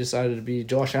instead, he decided to be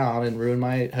Josh Allen and ruin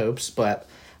my hopes. But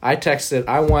I texted,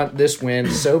 I want this win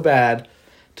so bad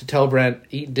to tell Brent,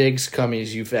 eat Diggs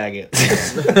cummies, you faggot.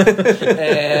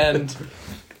 And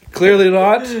clearly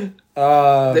not.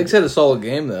 Diggs had a solid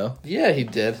game, though. Yeah, he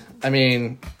did. I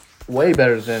mean, way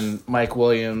better than Mike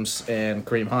Williams and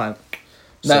Kareem Hunt.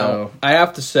 Now, I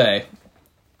have to say,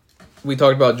 we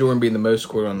talked about Jordan being the most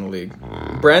scored on in the league.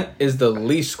 Brent is the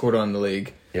least scored on in the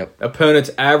league. Yep.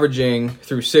 Opponents averaging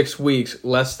through 6 weeks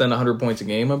less than 100 points a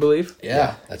game, I believe.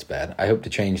 Yeah. That's bad. I hope to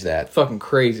change that. Fucking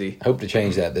crazy. I hope to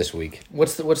change that this week.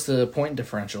 What's the point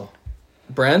differential?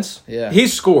 Brent's? Yeah.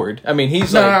 He's scored. I mean,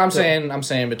 he's No, like... I'm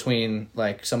saying between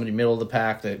like somebody middle of the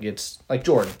pack that gets like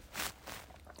Jordan.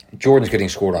 Jordan's getting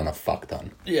scored on a fuck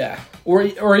ton. Yeah. Or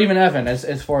even Evan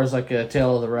as far as like a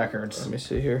tail of the records. Let me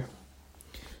see here.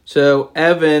 So,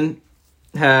 Evan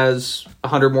has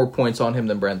 100 more points on him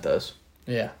than Brent does.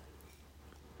 Yeah.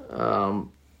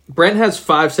 Brent has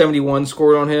 571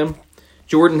 scored on him.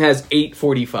 Jordan has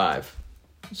 845.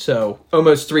 So,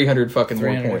 almost 300 fucking more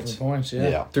 300 points.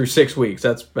 yeah. Through 6 weeks.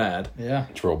 That's bad. Yeah.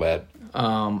 It's real bad.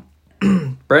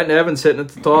 Brent and Evan sitting at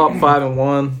the top,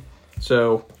 5-1.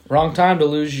 So, Wrong time to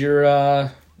lose your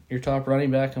top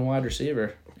running back and wide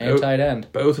receiver and tight end.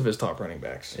 both of his top running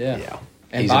backs. Yeah. Yeah.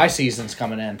 And He's bye season's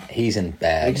coming in. He's in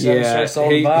bags. Yeah. Yeah, Starts all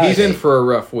the buys. he's in for a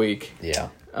rough week. Yeah.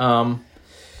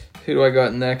 Who do I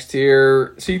got next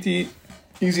here? CT,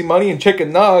 Easy Money, and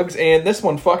Chicken Nugs, and this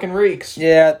one fucking reeks.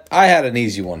 Yeah, I had an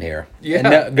easy one here. Yeah.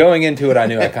 And going into it, I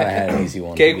knew I kind of had an easy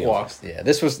one. to be Cakewalk. honest. Yeah,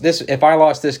 this. If I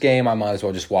lost this game, I might as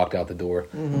well just walked out the door.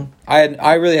 Mm-hmm.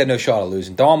 I really had no shot of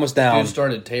losing. Dom was down. Dude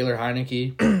started Taylor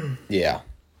Heineke, Yeah,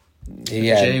 he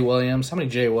had Jay Williams. How many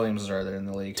Jay Williamses are there in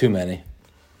the league? too many.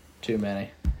 Too many.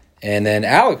 And then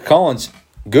Alec Collins,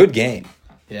 good game,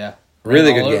 Yeah.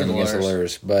 really Ran all good over game the against the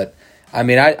Lurs. Lurs. But I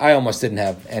mean, I almost didn't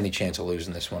have any chance of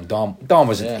losing this one. Dom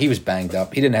he was banged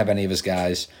up. He didn't have any of his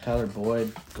guys. Tyler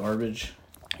Boyd, garbage.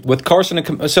 With Carson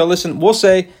and so listen, we'll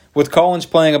say with Collins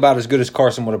playing about as good as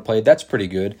Carson would have played, that's pretty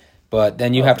good. But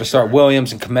then you have to start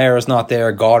Williams and Kamara's not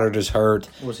there. Goddard is hurt.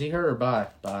 Was he hurt or bye?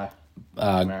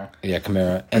 Kamara. Yeah,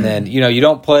 Kamara. And then you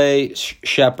don't play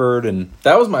Shepard and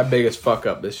That was my biggest fuck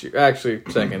up this year. Actually,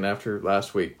 second after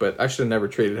last week, but I should have never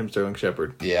traded him Sterling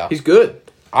Shepard. Yeah. He's good.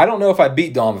 I don't know if I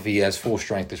beat Dom if he has full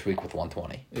strength this week with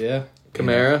 120. Yeah.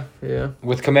 Kamara, yeah.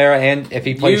 With Kamara and if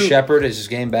he plays Shepard, is his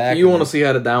game back? You want to see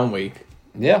how a down week.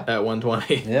 Yeah. At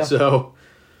 120. Yeah. So,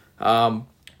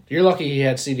 you're lucky he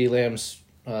had CD Lamb's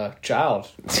child.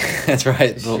 That's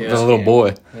right. The little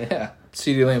boy. Yeah.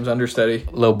 CeeDee Lamb's understudy.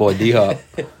 Little boy D-Hop.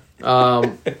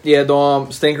 Yeah,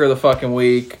 Dom, stinker of the fucking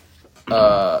week.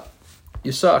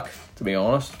 You suck, to be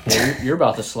honest. Yeah, you're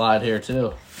about to slide here,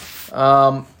 too.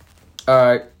 All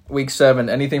right, week 7.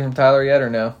 Anything from Tyler yet or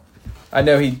no? I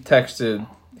know he texted.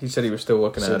 He said he was still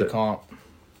looking at the it. comp.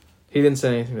 He didn't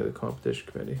say anything to the competition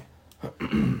committee.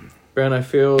 Brent, I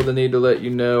feel the need to let you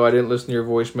know I didn't listen to your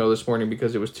voicemail this morning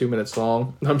because it was 2 minutes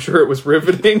long. I'm sure it was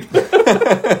riveting.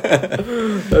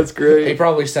 That's great. He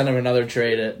probably sent him another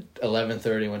trade at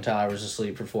 11:30 when Tyler was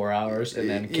asleep for 4 hours, and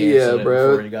then canceled it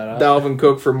before he got up. Dalvin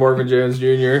Cook for Marvin Jones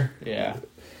Jr. Yeah.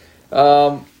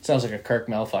 Um, Sounds like a Kirk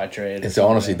Melfi trade. It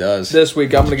honestly does. This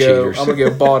week I'm gonna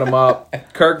go bottom up.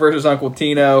 Kirk versus Uncle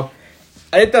Tino.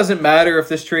 It doesn't matter if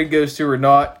this trade goes through or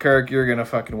not. Kirk, you're gonna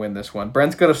fucking win this one.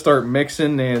 Brent's gonna start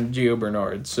Mixon and Gio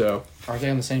Bernard. So Are they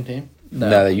on the same team? No,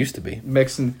 they used to be.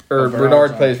 Mixon or Bernard's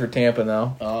Bernard on. plays for Tampa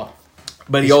now. Oh.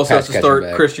 But he He's also has to pass-catching start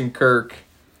back. Christian Kirk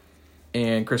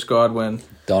and Chris Godwin.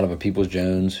 Donovan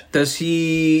Peoples-Jones. Does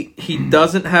he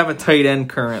doesn't have a tight end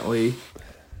currently.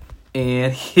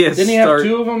 And he has Didn't he have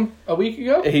 2 of them a week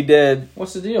ago? He did.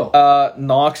 What's the deal?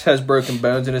 Knox has broken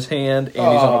bones in his hand and he's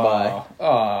on a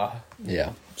bye.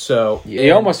 Yeah. So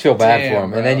You almost feel bad for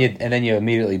him, bro. and then you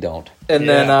immediately don't. And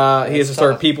then he has to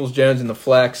start tough. Peoples-Jones in the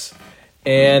flex.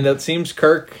 And it seems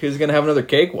Kirk is going to have another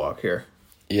cakewalk here.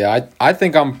 Yeah, I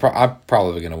think I'm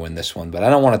probably going to win this one, but I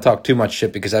don't want to talk too much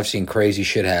shit because I've seen crazy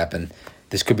shit happen.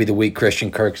 This could be the week Christian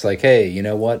Kirk's like, hey, you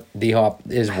know what? D-Hop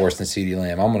is worse than CeeDee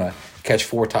Lamb. I'm going to catch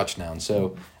 4 touchdowns.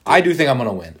 So I do think I'm going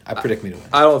to win. I predict me to win.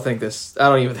 I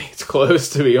don't even think it's close,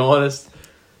 to be honest.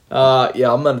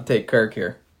 Yeah, I'm going to take Kirk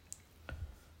here.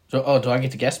 So, do I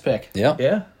get to guest pick? Yeah.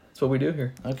 Yeah, that's what we do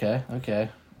here. Okay.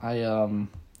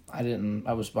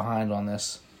 I was behind on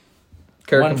this.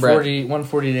 Kirk and Brent.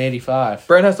 140 to 85.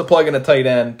 Brent has to plug in a tight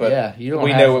end, but Yeah, you don't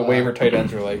we have, know what waiver tight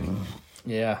ends are like.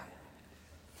 Yeah.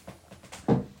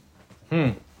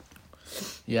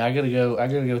 Yeah, I gotta go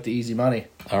with the easy money.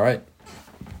 All right.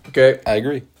 Okay. I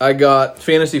agree. I got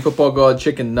Fantasy Football God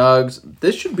Chicken Nugs.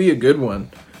 This should be a good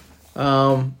one.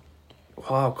 Wow,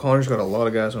 Connor's got a lot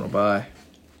of guys on a bye.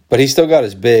 But he's still got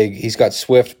his big. He's got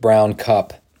Swift, Brown,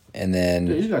 Cup, and Dude, then...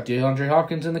 he's got DeAndre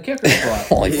Hopkins in the kicker spot.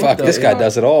 Holy fuck, this guy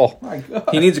does it all. My God.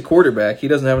 He needs a quarterback. He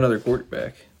doesn't have another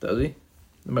quarterback, does he?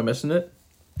 Am I missing it?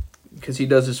 Because he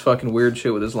does this fucking weird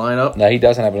shit with his lineup. No, he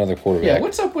doesn't have another quarterback. Yeah,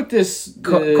 what's up with this?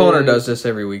 Connor does this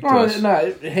every week to us.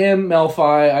 No, him,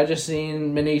 Melfi. I just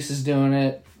seen Manise is doing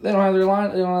it. They don't have their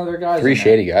line. They don't have their guys. 3 in there.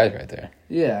 shady guys right there.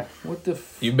 Yeah. What the?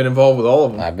 You've been involved with all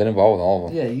of them. I've been involved with all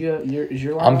of them. Yeah, is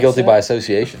your line I'm guilty set? by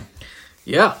association.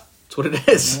 Yeah, that's what it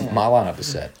is. Yeah. My lineup is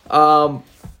set. I'm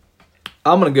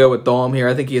going to go with Dom here.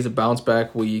 I think he has a bounce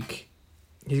back week.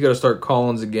 He's got to start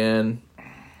Collins again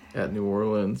at New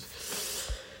Orleans.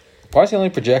 Why is he only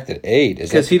projected 8?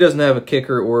 Because he doesn't have a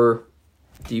kicker or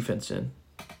defense in.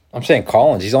 I'm saying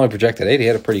Collins. He's only projected 8. He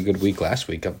had a pretty good week last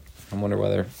week. I wonder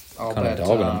whether I'll kind of bet,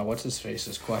 dogging him. what's his face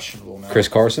is questionable now. Chris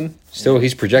Carson? Still,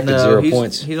 he's projected No, 0 he's,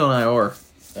 points. He's on IR.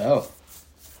 Oh.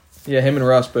 Yeah, him and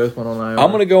Russ both went on IR.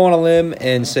 I'm going to go on a limb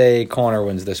and say Connor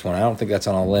wins this one. I don't think that's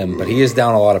on a limb, but he is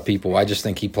down a lot of people. I just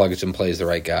think he plugs and plays the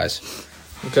right guys.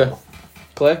 Okay.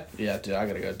 Clay? Yeah, dude, I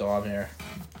gotta go Dom here.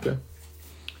 Okay.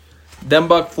 Them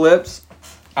Buck flips.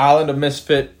 Island of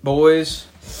Misfit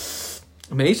Boys.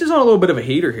 I mean, he's just on a little bit of a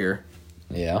heater here.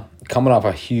 Yeah. Coming off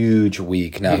a huge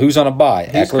week. Now, who's on a bye?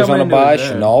 He's Eckler's coming on a into bye. his own.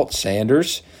 Chenault,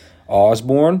 Sanders,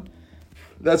 Osborne.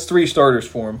 That's 3 starters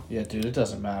for him. Yeah, dude, it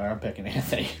doesn't matter. I'm picking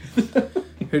Anthony.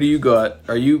 Who do you got?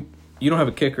 You don't have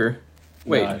a kicker.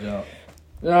 Wait. No, I don't.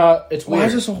 No, it's Why weird.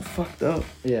 is this all fucked up?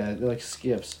 Yeah, it like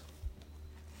skips.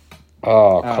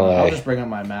 Oh, I don't know. I'll Clay. just bring up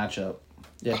my matchup.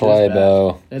 Yeah, Clay, it's bad.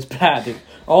 though. It's bad, dude.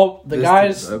 All the This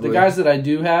guys, dude's the ugly. guys that I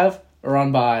do have are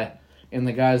on bye, and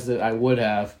the guys that I would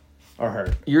have are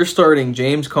hurt. You're starting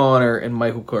James Conner and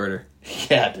Michael Carter.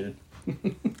 Yeah, dude.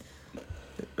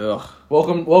 Ugh.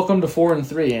 Welcome to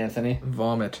 4-3, Anthony.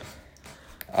 Vomit.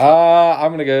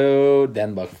 I'm gonna go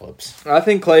Den Buck flips. I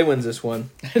think Clay wins this one.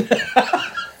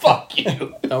 Fuck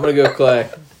you. I'm gonna go Clay.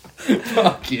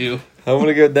 Fuck you. I'm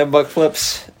gonna go Den Buck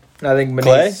flips. I think Manise.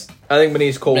 Clay? I think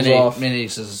Manise cools off.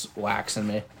 Manise is waxing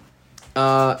me.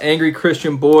 Angry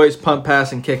Christian boys, punt,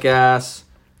 pass, and kick ass.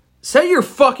 Set your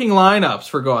fucking lineups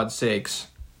for God's sakes.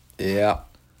 Yeah.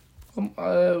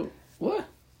 What?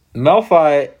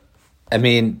 Melfi, I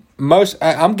mean,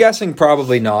 I'm guessing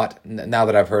probably not, now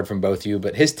that I've heard from both you,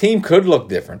 but his team could look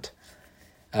different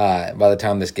by the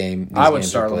time these I would games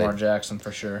start are played. Lamar Jackson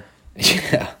for sure.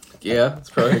 Yeah. Yeah, that's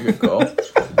probably a good call.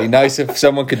 It'd be nice if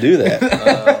someone could do that.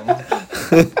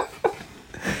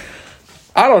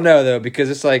 I don't know, though,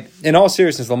 because it's like, in all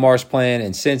seriousness, Lamar's playing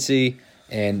in Cincy,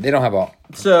 and they don't have a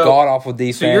god-awful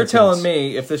defense. So you're telling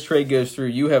me if this trade goes through,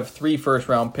 you have 3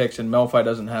 first-round picks and Melfi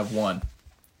doesn't have 1.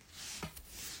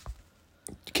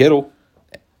 Kittle.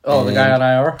 Oh, the guy on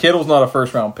IR? Kittle's not a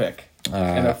first-round pick. In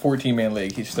a 14-man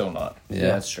league, he's still not. Yeah,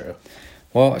 that's true.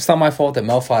 Well, it's not my fault that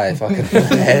Melfi fucking went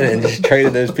ahead and just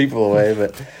traded those people away,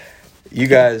 but you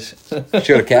guys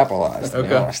should have capitalized, to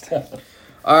be honest.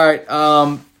 All right,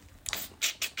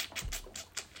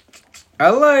 I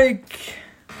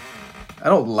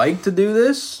don't like to do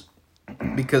this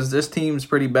because this team's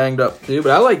pretty banged up too,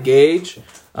 but I like Gage.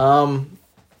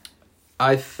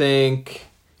 I think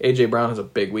A.J. Brown has a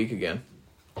big week again.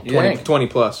 20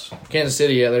 plus. Kansas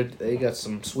City, yeah, they got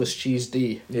some Swiss cheese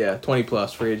D. Yeah, 20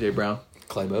 plus for A.J. Brown.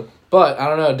 Claybo. But, I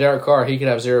don't know, Derek Carr, he could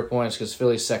have 0 points because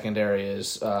Philly's secondary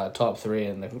is top 3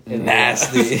 in the...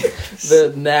 Nasty.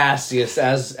 The nastiest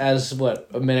as what,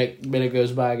 a minute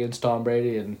goes by against Tom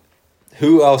Brady and...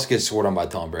 Who else gets scored on by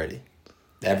Tom Brady?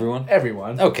 Everyone?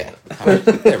 Everyone. Okay. All right.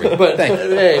 Everyone. But, Thank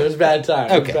you. hey, it was bad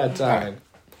time. Okay. It was bad timing. Right.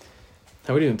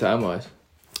 How are we doing time-wise?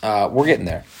 We're getting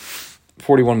there.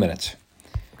 41 minutes.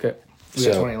 Okay. We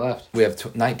got 20 left. We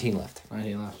have 19 left.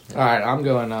 19 left. All right, I'm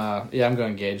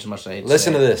going Gage as much as I hate to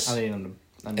Listen say to it. this. I need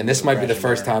And this might be the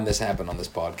first time this happened on this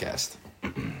podcast.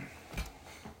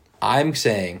 I'm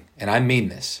saying, and I mean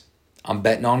this, I'm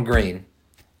betting on green.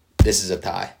 This is a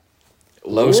tie.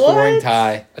 Low-scoring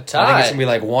tie. A tie? I think it's going to be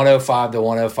like 105 to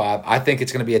 105. I think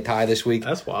it's going to be a tie this week.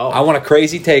 That's wild. I want a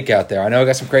crazy take out there. I know I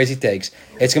got some crazy takes.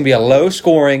 It's going to be a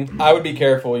low-scoring, I would be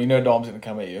careful. You know Dom's going to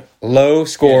come at you.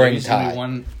 low-scoring he's tie.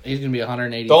 He's going to be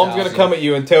 180. Dom's going to come at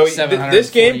you and tell you this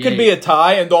game could be a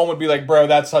tie, and Dom would be like, bro,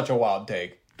 that's such a wild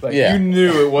take. But Yeah. you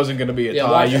knew it wasn't going to be a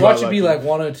tie. Watch it be like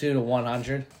 102 to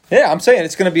 100. Yeah, I'm saying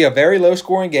it's going to be a very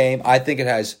low-scoring game. I think it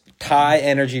has tie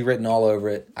energy written all over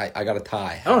it. I got a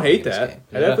tie. I don't hate that.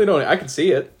 I definitely don't. I can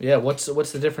see it. Yeah, what's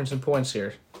the difference in points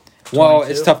here? Well,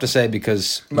 22? it's tough to say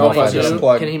because Melfi Melfi doesn't doesn't.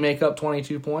 plug. Can he make up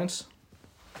 22 points?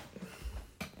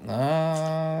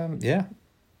 Yeah.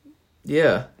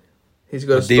 Yeah. He's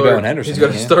going to Debo start. and Henderson, He's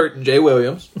going to yeah. start Jay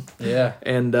Williams, Yeah.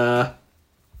 and Or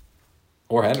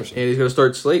Henderson. he's going to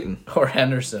start Slayton. Or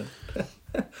Henderson.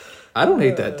 I don't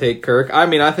hate that take, Kirk. I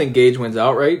mean, I think Gage wins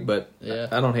outright, but Yeah.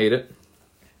 I don't hate it.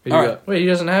 Who you All right. got? Wait, he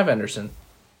doesn't have Henderson.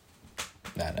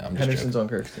 Nah, no, I'm just Henderson's on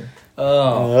Kirk's team.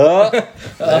 Oh. joking.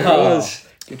 There it was.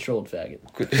 Get trolled, faggot.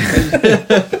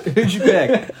 Who'd you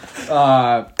pick?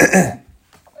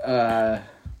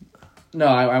 No,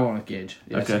 I won't with Gage.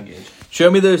 Yeah, Okay. I said Gage. Show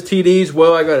me those TDs.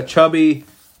 Well, I got a chubby.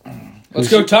 Let's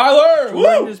go, Tyler!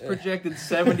 Jordan is projected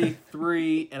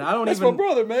 73, and I don't That's even. my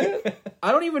brother, man.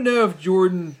 I don't even know if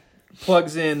Jordan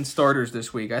plugs in starters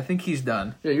this week. I think he's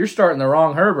done. Yeah, you're starting the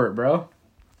wrong Herbert, bro.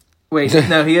 Wait,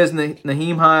 no, he has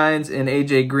Naheem Hines and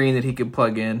AJ Green that he could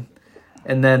plug in,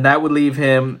 and then that would leave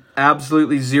him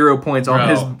absolutely 0 points on Bro.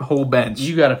 his whole bench.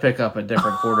 You got to pick up a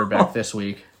different quarterback this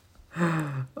week.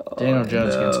 Daniel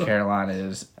Jones against Carolina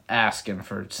is asking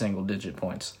for single-digit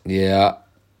points. Yeah.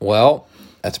 Well,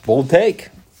 that's a bold take.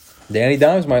 Danny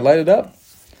Dimes might light it up.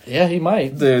 Yeah, he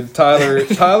might. Dude,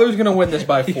 Tyler's gonna win this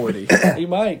by 40. He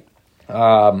might.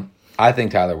 I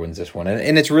think Tyler wins this one.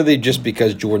 And it's really just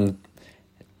because Jordan,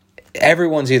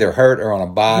 everyone's either hurt or on a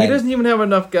bye. He doesn't even have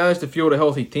enough guys to field a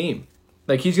healthy team.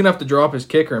 Like, he's gonna have to drop his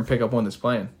kicker and pick up one that's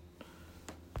playing.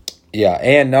 Yeah,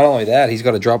 and not only that, he's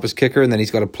got to drop his kicker, and then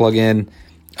he's got to plug in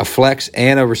a flex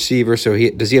and a receiver. So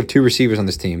does he have 2 receivers on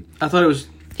this team? I thought it was.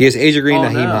 He has AJ Green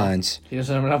and Oh, Naheem no. Hines. He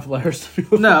doesn't have enough players to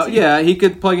field. No, yeah, he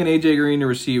could plug in AJ Green to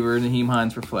receiver and Naheem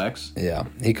Hines for flex. Yeah,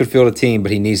 he could field a team,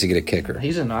 but he needs to get a kicker.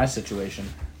 He's in a nice situation.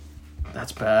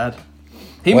 That's bad.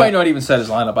 He Well- might not even set his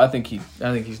lineup. I think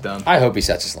he's done. I hope he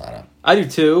sets his lineup. I do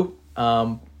too.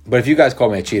 But if you guys call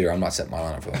me a cheater, I'm not setting my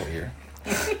lineup for the whole year.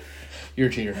 You're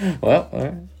a cheater. Well, all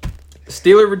right.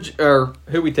 or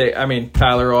who we take? I mean,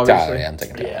 Tyler, obviously. Tyler, yeah, I'm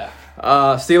taking Tyler. Yeah.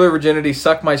 Steeler Virginity,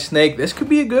 Suck My Snake. This could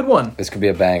be a good one. This could be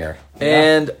a banger.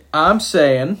 And I'm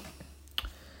saying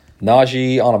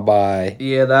Najee on a bye.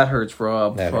 Yeah, that hurts,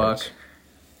 Rob. That Fuck. hurts.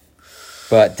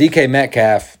 But DK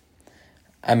Metcalf,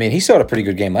 I mean, he still had a pretty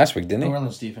good game last week, didn't New he?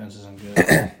 Orleans defense isn't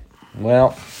good.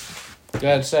 Well, Go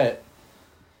ahead, say it.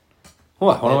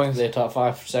 what? What am I They top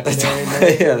 5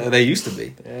 secondary. Yeah, they used to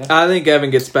be. Yeah. I think Evan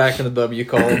gets back in the W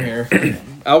column here.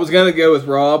 I was going to go with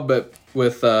Rob, but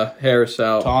with Harris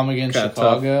out. Tom against kinda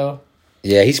Chicago.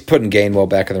 Yeah, he's putting Gainwell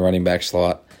back in the running back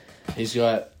slot. He's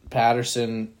got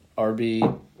Patterson,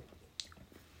 RB.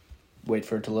 Wait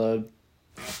for it to load.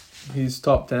 tough. He's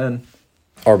top 10.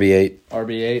 RB8.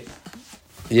 RB8.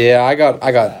 Yeah, I got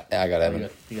Evan.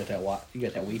 You got that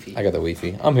Wi-Fi. I got the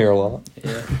Wi-Fi. I'm here a lot.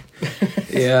 Yeah.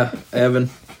 Yeah, Evan.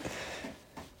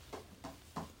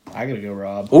 I gotta go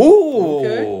Rob.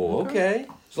 Ooh, okay.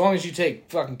 As long as you take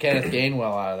fucking Kenneth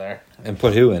Gainwell out of there. And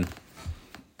put who in?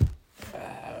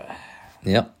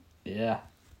 Yep. Yeah.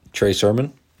 Trey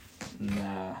Sermon?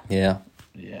 Nah. Yeah.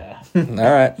 Yeah. All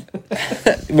right.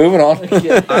 Moving on.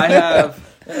 I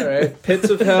have All right. Pits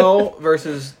of Hell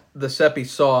versus the Seppi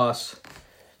Sauce.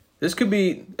 This could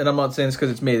be, and I'm not saying this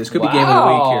because it's me, this could be game of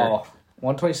the week here.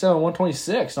 127,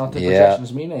 126. Not that Yeah.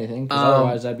 projections mean anything, because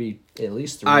otherwise that'd be at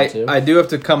least 3-2. I do have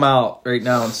to come out right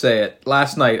now and say it.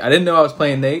 Last night, I didn't know I was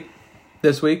playing Nate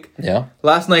this week. Yeah.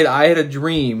 Last night, I had a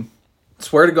dream,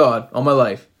 swear to God, on my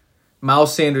life.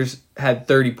 Miles Sanders had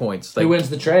 30 points. Who wins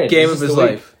the trade? Game This of is his the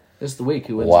week. life. This is the week.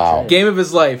 Who wins Wow. the trade? Game of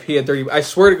his life, he had 30. I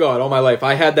swear to God, all my life,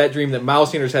 I had that dream that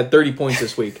Miles Sanders had 30 points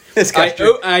this week. This guy's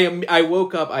true. I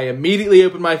woke up, I immediately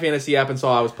opened my fantasy app and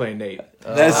saw I was playing Nate.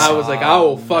 That's- I was like, I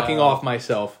will fucking off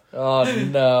myself. Oh,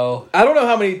 no. I don't know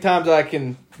how many times I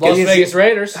can... Las Vegas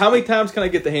Raiders. How many times can I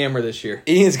get the hammer this year?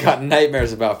 Ian's got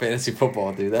nightmares about fantasy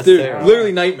football, dude. That's Dude, terrible.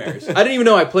 literally nightmares. I didn't even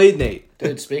know I played Nate.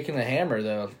 Dude, speaking of hammer,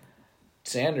 though,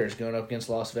 Sanders going up against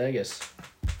Las Vegas.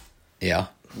 Yeah.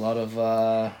 A lot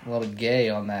of gay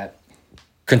on that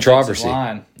Controversy.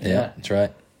 line. Yeah, that's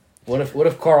right. What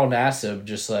if Carl Nassib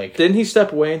just like... Didn't he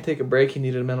step away and take a break? He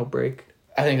needed a mental break.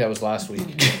 I think that was last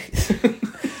week.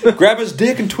 Grab his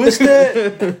dick and twist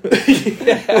it.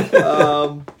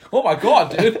 Oh my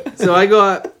god, dude. So I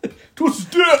got...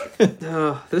 Twist his dick.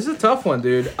 this is a tough one,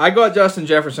 dude. I got Justin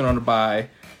Jefferson on a bye.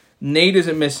 Nate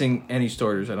isn't missing any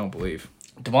starters, I don't believe.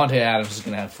 Devontae Adams is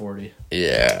going to have 40.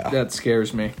 Yeah. That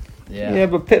scares me. Yeah. Yeah,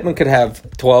 but Pittman could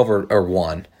have 12 or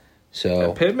 1.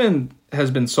 So Pittman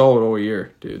has been solid all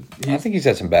year, dude. I think he's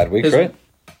had some bad weeks, his- right?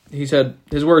 He's had...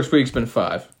 His worst week's been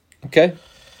 5. Okay.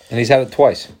 And he's had it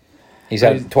twice. He's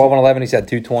had 12 and 11. He's had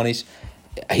 2 20s.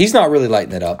 He's not really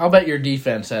lighting it up. I'll bet your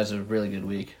defense has a really good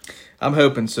week. I'm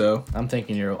hoping so. I'm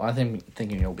thinking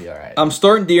you'll be all right. I'm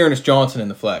starting Dearness Johnson in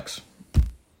the flex.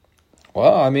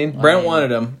 Well, I mean, Brent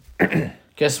wanted him.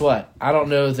 Guess what? I don't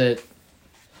know that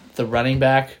the running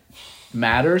back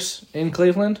matters in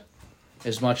Cleveland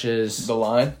as much as The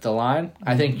line. the line.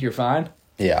 I think you're fine.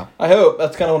 yeah. I hope.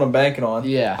 That's kind of what I'm banking on.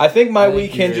 Yeah. I think my I think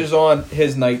week you're- hinges on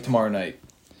his night tomorrow night.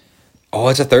 Oh,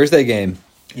 it's a Thursday game.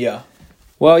 Yeah.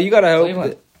 Well, you got to hope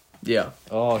Cleveland. that Yeah.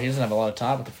 Oh, he doesn't have a lot of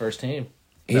time with the first team.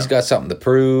 he's got something to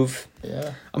prove.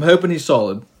 Yeah. I'm hoping he's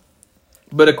solid.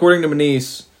 But according to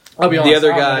Manice, I'll be The honest.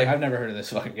 other guy- I've never heard of this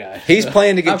fucking guy. He's So-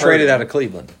 playing to get I've heard traded of out of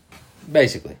Cleveland,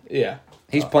 basically. yeah.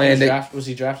 He's playing to... Was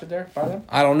he drafted there by them?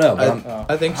 I don't know, but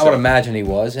I think I would so. imagine he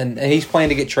was. And he's playing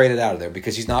to get traded out of there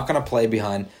because he's not going to play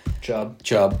behind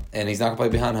Chubb. and he's not going to play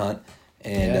behind Hunt.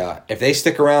 And Yeah. if they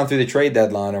stick around through the trade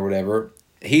deadline or whatever,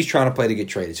 he's trying to play to get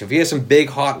traded. So if he has some big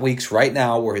hot weeks right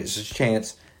now where it's his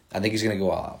chance, I think he's going to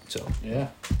go all out. So Yeah.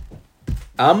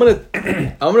 I'm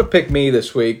gonna pick me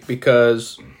this week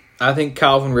because I think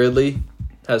Calvin Ridley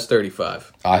has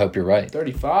 35. I hope you're right.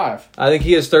 35. I think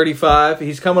he has 35.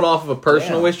 He's coming off of a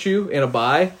personal Damn. issue in a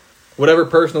bye. Whatever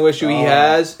personal issue he Oh.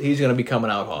 has, he's going to be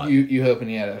coming out hot. You hoping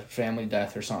he had a family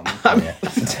death or something?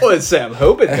 What Sam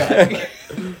hoping guy?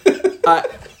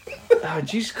 Oh,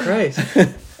 Jesus Christ.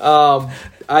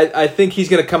 I think he's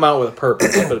going to come out with a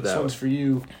purpose. Put it This that way. one's for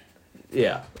you.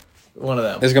 Yeah, one of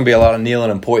them. There's going to be a lot of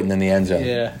kneeling and pointing in the end zone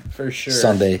Yeah, for sure.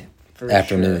 Sunday For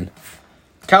afternoon.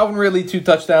 Calvin Ridley 2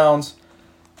 touchdowns.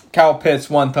 Kyle Pitts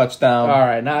 1 touchdown. All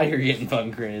right, now you're getting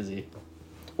fucking crazy.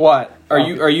 What are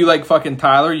you like fucking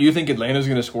Tyler? You think Atlanta's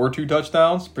going to score 2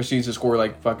 touchdowns? Proceeds to score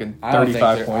like fucking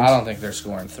 35 points. I don't think they're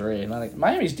scoring 3.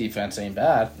 Miami's defense ain't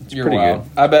bad. You're pretty wild.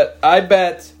 I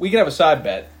bet we can have a side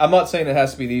bet. I'm not saying it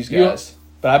has to be these guys,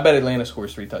 but I bet Atlanta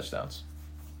scores 3 touchdowns.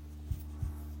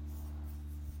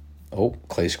 Oh,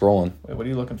 Clay scrolling. Wait, what are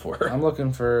you looking for? I'm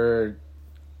looking for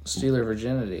Steeler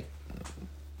virginity.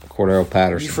 Cordero You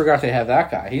Patterson. forgot they have that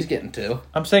guy. He's getting 2.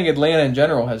 I'm saying Atlanta in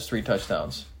general has 3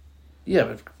 touchdowns.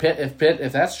 Yeah, but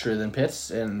if that's true, then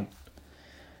Pitts and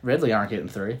Ridley aren't getting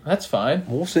 3. That's fine.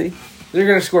 We'll see. They're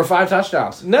going to score 5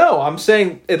 touchdowns. No, I'm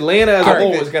saying Atlanta as a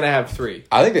whole think is going to have 3.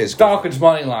 I think they just Falcons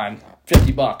money line,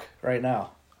 $50 right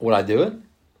now. Would I do it?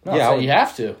 No, Yeah, so I would. you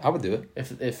have to. I would do it.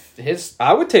 If his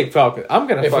I would take Falcons. I'm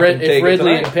going to fucking take if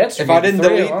Ridley it and tonight. Pitts, If I didn't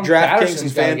delete DraftKings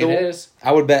and FanDuel, his.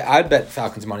 I'd bet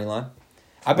Falcons money line.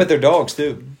 I bet their dogs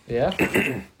too. Yeah,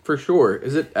 For sure.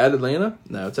 Is it at Atlanta?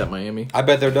 No, it's at Miami. I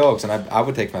bet their dogs, and I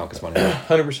would take Falcons money line.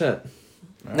 100%.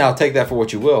 Now take that for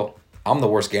what you will. I'm the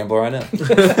worst gambler I know.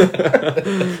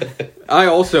 I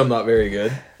also am not very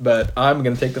good, but I'm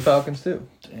going to take the Falcons too.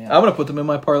 Damn. I'm going to put them in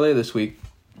my parlay this week.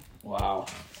 Wow.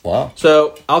 Wow.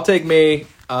 So I'll take me.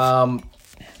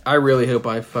 I really hope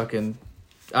I fucking.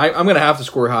 I'm going to have to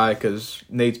score high because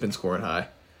Nate's been scoring high.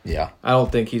 Yeah. I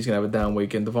don't think he's going to have a down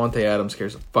weekend. Devontae Adams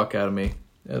scares the fuck out of me,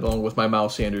 along with my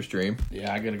Miles Sanders dream.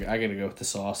 Yeah, I gotta go with the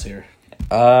sauce here.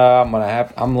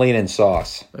 I'm leaning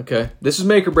sauce. Okay, this is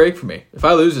make or break for me. If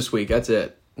I lose this week, that's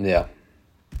it. Yeah.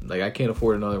 Like I can't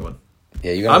afford another one.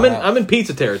 Yeah, you. I'm in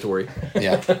pizza territory.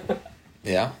 Yeah.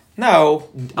 Yeah. No.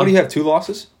 What do you have? 2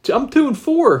 losses? I'm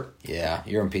 2-4. Yeah,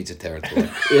 you're in pizza territory.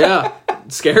 Yeah,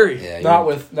 scary. Yeah. Not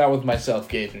with myself,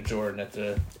 Gage and Jordan at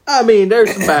the. I mean,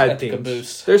 there's some bad teams.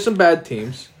 Caboose. There's some bad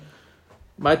teams.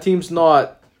 My team's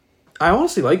not. I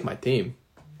honestly like my team.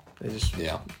 They just can't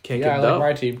Yeah, I get it like up.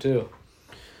 my team too.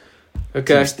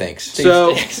 Okay. Team stinks.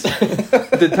 So, Stinks.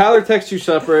 did Tyler text you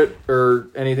separate or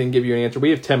anything? Give you an answer? We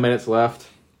have 10 minutes left.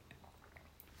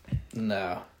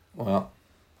 No, Well,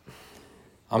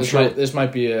 I'm this sure. this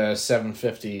might be a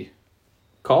 7:50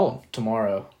 Call him.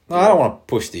 tomorrow. No, I don't want to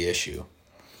push the issue.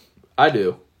 I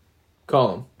do.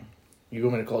 Call him. You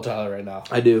want me to call Tyler right now?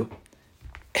 I do.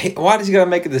 Hey, why does he got to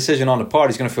make a decision on the pod?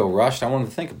 He's going to feel rushed. I want him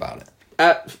to think about it.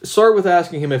 Start with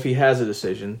asking him if he has a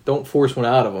decision. Don't force one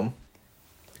out of him.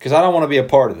 Because I don't want to be a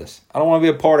part of this. I don't want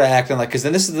to be a part of acting like... Because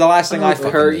then this is the last thing I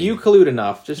fucking Her, need. you collude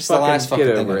enough. Just It's the last fucking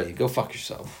fucking get thing over I it. need. Go fuck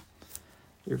yourself.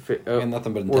 You're got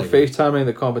nothing but we're integrity. FaceTiming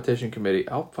the competition committee.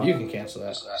 You can cancel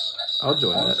that. I'll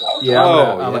join that. Yeah,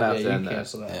 I'm gonna Yeah, have you to can end that.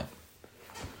 cancel that. Yeah.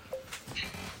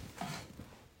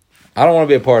 I don't want to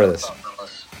be a part of this.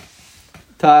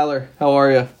 Tyler, how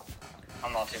are you?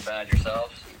 I'm not too bad.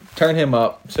 Yourselves? Turn him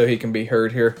up so he can be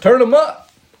heard here. Turn him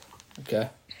up. Okay.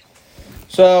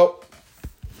 So,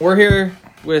 we're here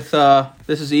with,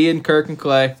 this is Ian, Kirk, and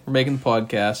Clay. We're making the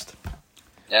podcast.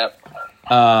 Yep.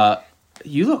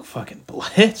 You look fucking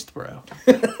blitzed, bro.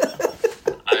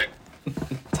 I,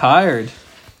 Tired.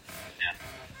 Yeah.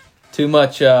 Too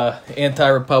much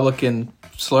anti-Republican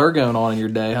slur going on in your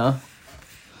day, huh?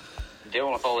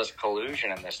 dealing with all this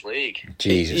collusion in this league.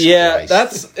 Jesus Yeah,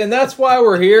 Christ. that's why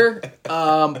we're here.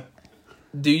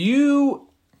 Do you,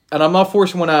 and I'm not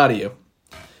forcing one out of you,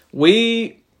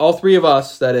 we, all three of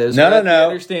us, that is, No, are no, at the no.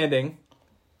 understanding,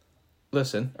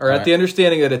 listen, are All at right. the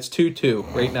understanding that it's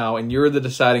 2-2 right now, and you're the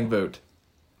deciding vote.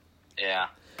 Yeah.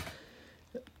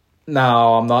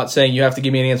 Now, I'm not saying you have to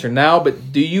give me an answer now,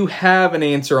 but do you have an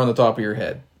answer on the top of your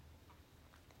head?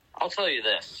 I'll tell you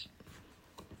this.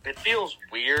 It feels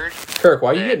weird. K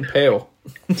why are you getting pale?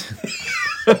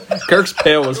 Kirk's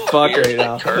pale as fuck right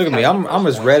now. Look at me. I'm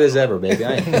as red as ever, baby.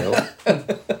 I ain't pale.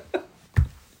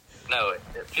 No,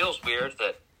 it feels weird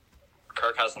that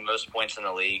Kirk has the most points in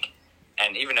the league.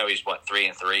 And even though he's,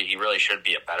 3-3, he really should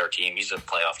be a better team. He's a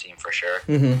playoff team for sure.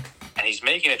 Mm-hmm. And he's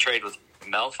making a trade with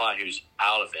Melfi, who's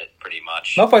out of it pretty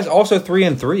much. Malphite's also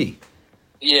 3-3.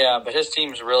 Yeah, but his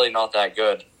team's really not that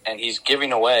good. And he's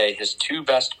giving away his two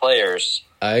best players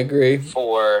I agree.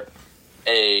 for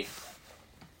a...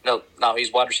 No,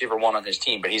 he's wide receiver 1 on his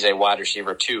team, but he's a wide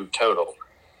receiver 2 total.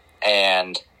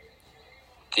 And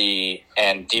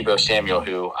Deebo Samuel,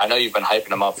 who I know you've been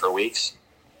hyping him up for weeks,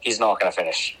 he's not going to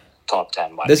finish top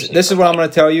 10 wide receiver. This is what I'm going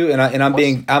to tell you, and I'm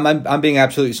being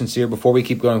absolutely sincere before we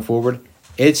keep going forward.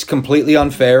 It's completely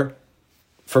unfair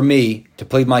for me to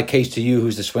plead my case to you,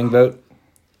 who's the swing vote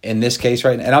in this case,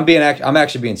 right? And I'm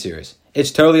actually being serious.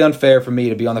 It's totally unfair for me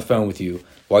to be on the phone with you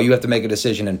while you have to make a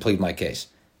decision and plead my case.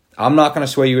 I'm not going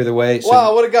to sway you either way. So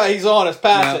Wow, what a guy. He's honest.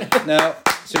 Pass it. no.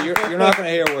 So you're not going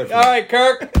to hear a word from All me. right,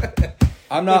 Kirk.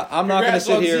 I'm not going to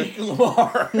sit here.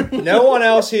 No one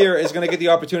else here is going to get the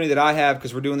opportunity that I have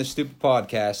because we're doing this stupid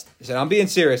podcast. So I'm being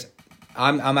serious.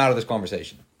 I'm out of this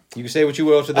conversation. You can say what you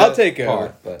will to that. I'll take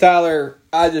over. Tyler,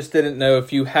 I just didn't know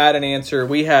if you had an answer.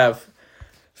 We have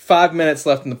 5 minutes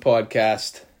left in the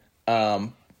podcast. I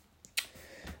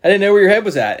didn't know where your head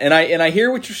was at. And I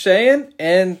hear what you're saying,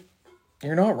 and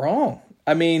you're not wrong.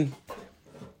 I mean,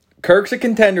 Kirk's a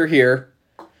contender here.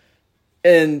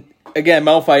 And again,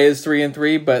 Melfi is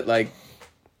 3-3, but like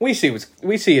we see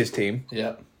his team.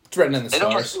 Yep. It's written in the It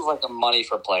almost stars. feels like a money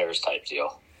for players type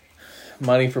deal.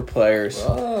 Money for players.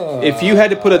 Oh. If you had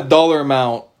to put a dollar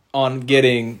amount on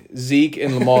getting Zeke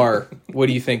and Lamar, what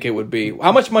do you think it would be?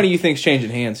 How much money do you think's changing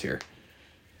hands here?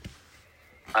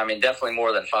 I mean, definitely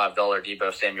more than $5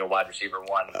 Debo Samuel wide receiver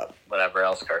 1, whatever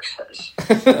else Kirk says.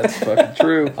 That's fucking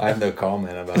true. I have no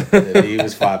comment about it. He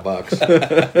was $5.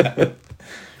 I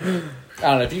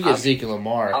don't know. If you get Zeke and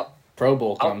Lamar, Pro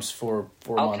Bowl comes 4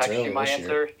 I'll months text early you my this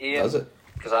answer, year. Ian. Does it?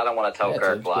 Because I don't want to tell Yeah,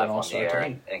 Kirk it's live an on the all-star air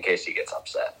team. in case he gets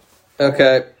upset.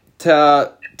 Okay.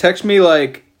 Text me,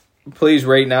 like, please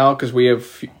right now because we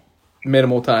have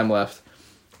minimal time left.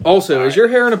 Also, is your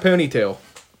hair in a ponytail?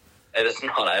 It is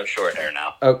not. I have short hair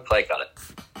now. Oh. Clay cut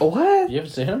it. What? You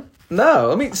haven't seen him? No.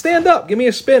 Let me stand up. Give me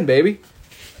a spin, baby.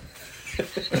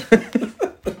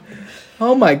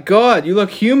 Oh, my God. You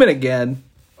look human again.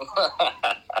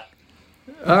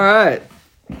 All right.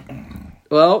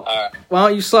 Well, why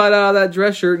don't you slide out of that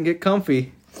dress shirt and get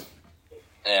comfy?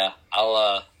 Yeah,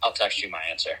 I'll text you my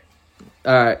answer.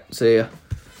 All right. See ya.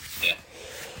 Yeah.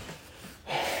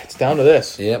 It's down to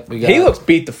this. Yep, we got He looks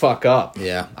beat the fuck up.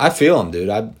 Yeah, I feel him, dude.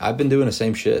 I've been doing the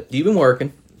same shit. You've been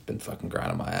working. Been fucking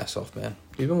grinding my ass off, man.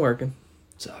 You've been working.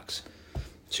 Sucks.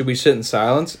 Should we sit in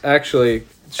silence? Actually,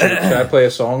 should I play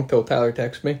a song till Tyler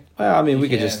texts me? Well, I mean, we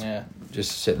could Yeah, just yeah.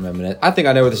 sit and reminisce. I think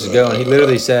I know where this is going. He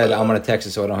literally said, "I'm going to text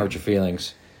it so I don't hurt your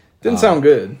feelings." Didn't sound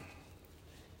good.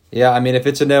 Yeah, I mean, if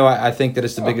it's a no, I think that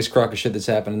it's the biggest crock of shit that's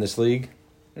happened in this league.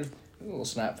 A little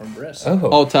snap from Briss.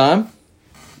 All time?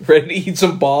 Ready to eat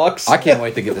some box? I can't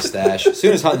wait to get the stash. As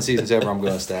soon as hunting season's over, I'm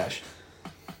going to stash.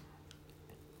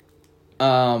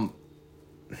 Um.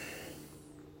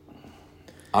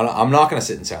 I'm not going to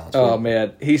sit in silence. Oh,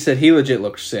 man. He said he legit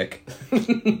looks sick.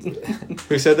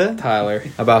 Who said that? Tyler.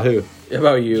 About who?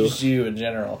 About you. Just you in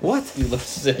general. What? You look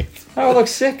sick. Oh, I look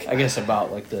sick. I guess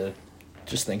about like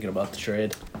just thinking about the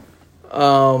trade.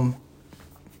 Do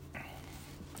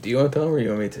you want to tell him or you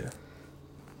want me to?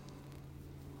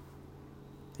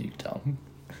 You can tell him.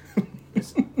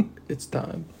 It's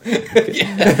time.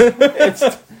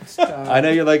 I know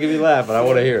you're making me laugh, but I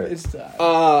want to hear it. It's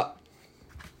time.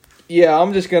 Yeah,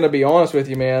 I'm just going to be honest with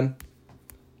you, man.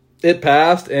 It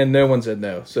passed, and no one said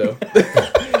no. So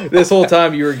this whole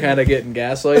time you were kind of getting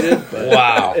gaslighted. But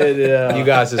Wow. It, You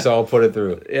guys just all put it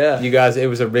through. Yeah. You guys, it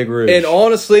was a big ruse. And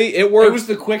honestly, it worked. It was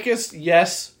the quickest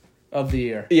yes of the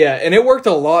year. Yeah, and it worked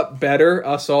a lot better,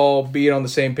 us all being on the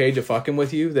same page of fucking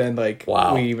with you than, like,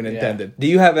 Wow. we even intended. Do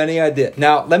you have any idea?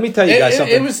 Now, let me tell you guys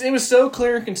something. It was so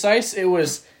clear and concise. It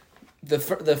was the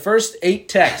first 8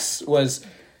 texts was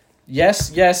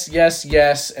yes, yes, yes,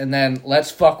 yes, and then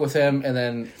let's fuck with him, and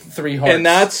then 3 hearts. And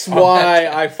that's on why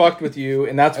that. I fucked with you,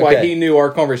 and that's why Okay. he knew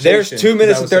our conversation. There's 2 minutes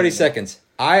That and was 30 something. seconds.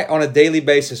 I, on a daily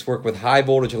basis, work with high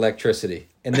voltage electricity.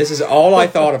 And this is all I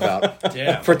thought about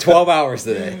Yeah. for 12 hours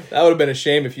today. That would have been a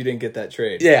shame if you didn't get that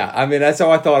trade. Yeah, I mean, that's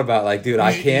all I thought about. Like, dude,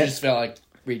 I You can't. just felt like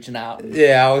reaching out.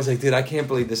 Yeah, I was like, dude, I can't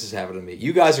believe this is happening to me.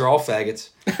 You guys are all faggots.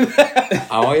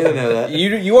 I want you to know that.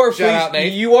 You are Shout out,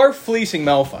 Nate. you are fleecing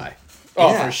Melfi. Oh,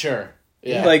 Yeah. for sure.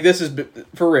 Yeah. Like, this is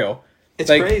for real. It's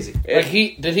Like, crazy. Like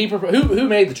he who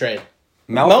made the trade?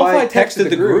 Malphite Malphite texted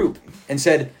the group and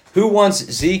said, who wants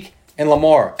Zeke and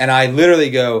Lamar? And I literally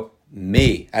go,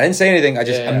 me. I didn't say anything. I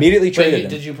just immediately Wait, traded him.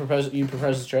 Did you propose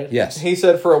the trade? Yes. He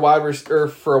said for a wide receiver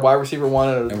 1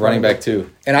 and a And running back 2.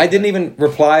 And I didn't even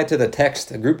reply to the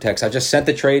group text. I just sent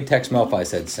the trade text Malphite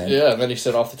said send. Yeah, and then he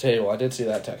said off the table. I did see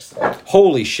that text.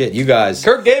 Holy shit, you guys.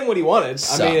 Kirk gave him what he wanted.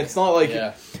 Suck. I mean, it's not like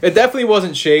Yeah. it definitely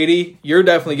wasn't shady. You're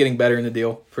definitely getting better in the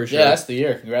deal for sure. Yeah, that's the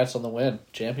year. Congrats on the win.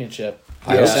 Championship.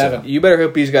 I hope so. 7. You better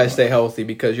hope these guys stay healthy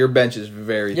because your bench is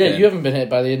very Yeah, thin. you haven't been hit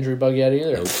by the injury bug yet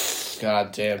either.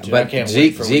 God damn, dude. I But can't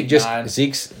Zeke, wait for Zeke week just 9.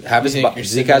 Zeke's have his You bye. think you're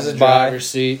Zeke sitting has in his the bye, driver's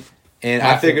seat. and I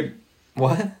Half figured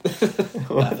what?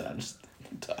 Nothing, I'm just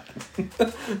talking.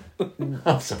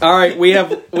 All right, we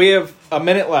have a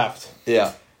minute left.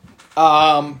 Yeah,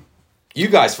 you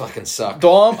guys fucking suck.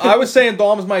 Dom, I was saying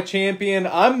Dom's my champion.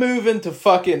 I'm moving to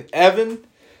fucking Evan.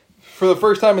 For the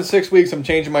first time in 6 weeks, I'm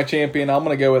changing my champion. I'm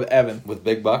going to go with Evan. With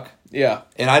Big Buck. Yeah.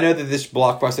 And I know that this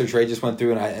blockbuster trade just went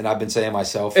through, and I've been saying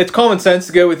myself, It's common sense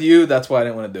to go with you. That's why I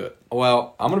didn't want to do it.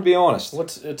 well, I'm going to be honest.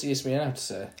 What's ESPN have to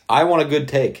say? I want a good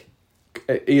take.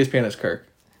 ESPN is Kirk.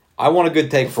 I want a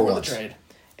good take for For the once. trade.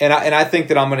 And I think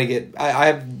that I'm going to get, I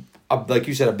have, like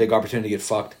you said, a big opportunity to get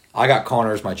fucked. I got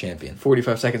Connor as my champion.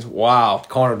 45 seconds. Wow.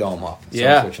 Connor Domhoff. So I'm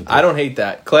Yeah. switching to I it. don't hate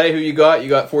that. Clay, who you got? You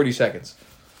got 40 seconds.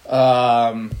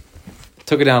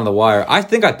 Took it down to the wire. I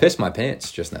think I pissed my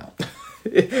pants just now.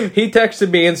 He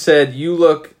texted me and said, you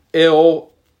look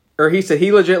ill. Or he said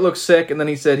he legit looks sick. And then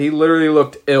he said he literally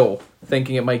looked ill,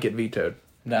 thinking it might get vetoed.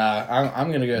 Nah,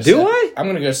 I'm gonna go. Do I? I'm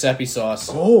gonna go Seppi sauce.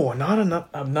 Oh, not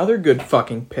another good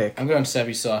fucking pick. I'm going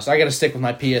Seppi sauce. I got to stick with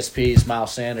my PSPs,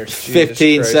 Miles Sanders.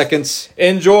 15 Christ. seconds.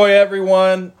 Enjoy,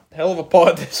 everyone. Hell of a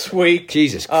pod this week.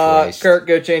 Jesus Christ. Kirk,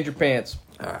 go change your pants.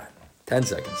 All right. 10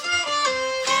 seconds.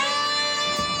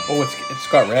 Oh, it's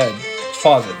got red.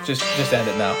 Pause it. Just end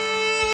it now.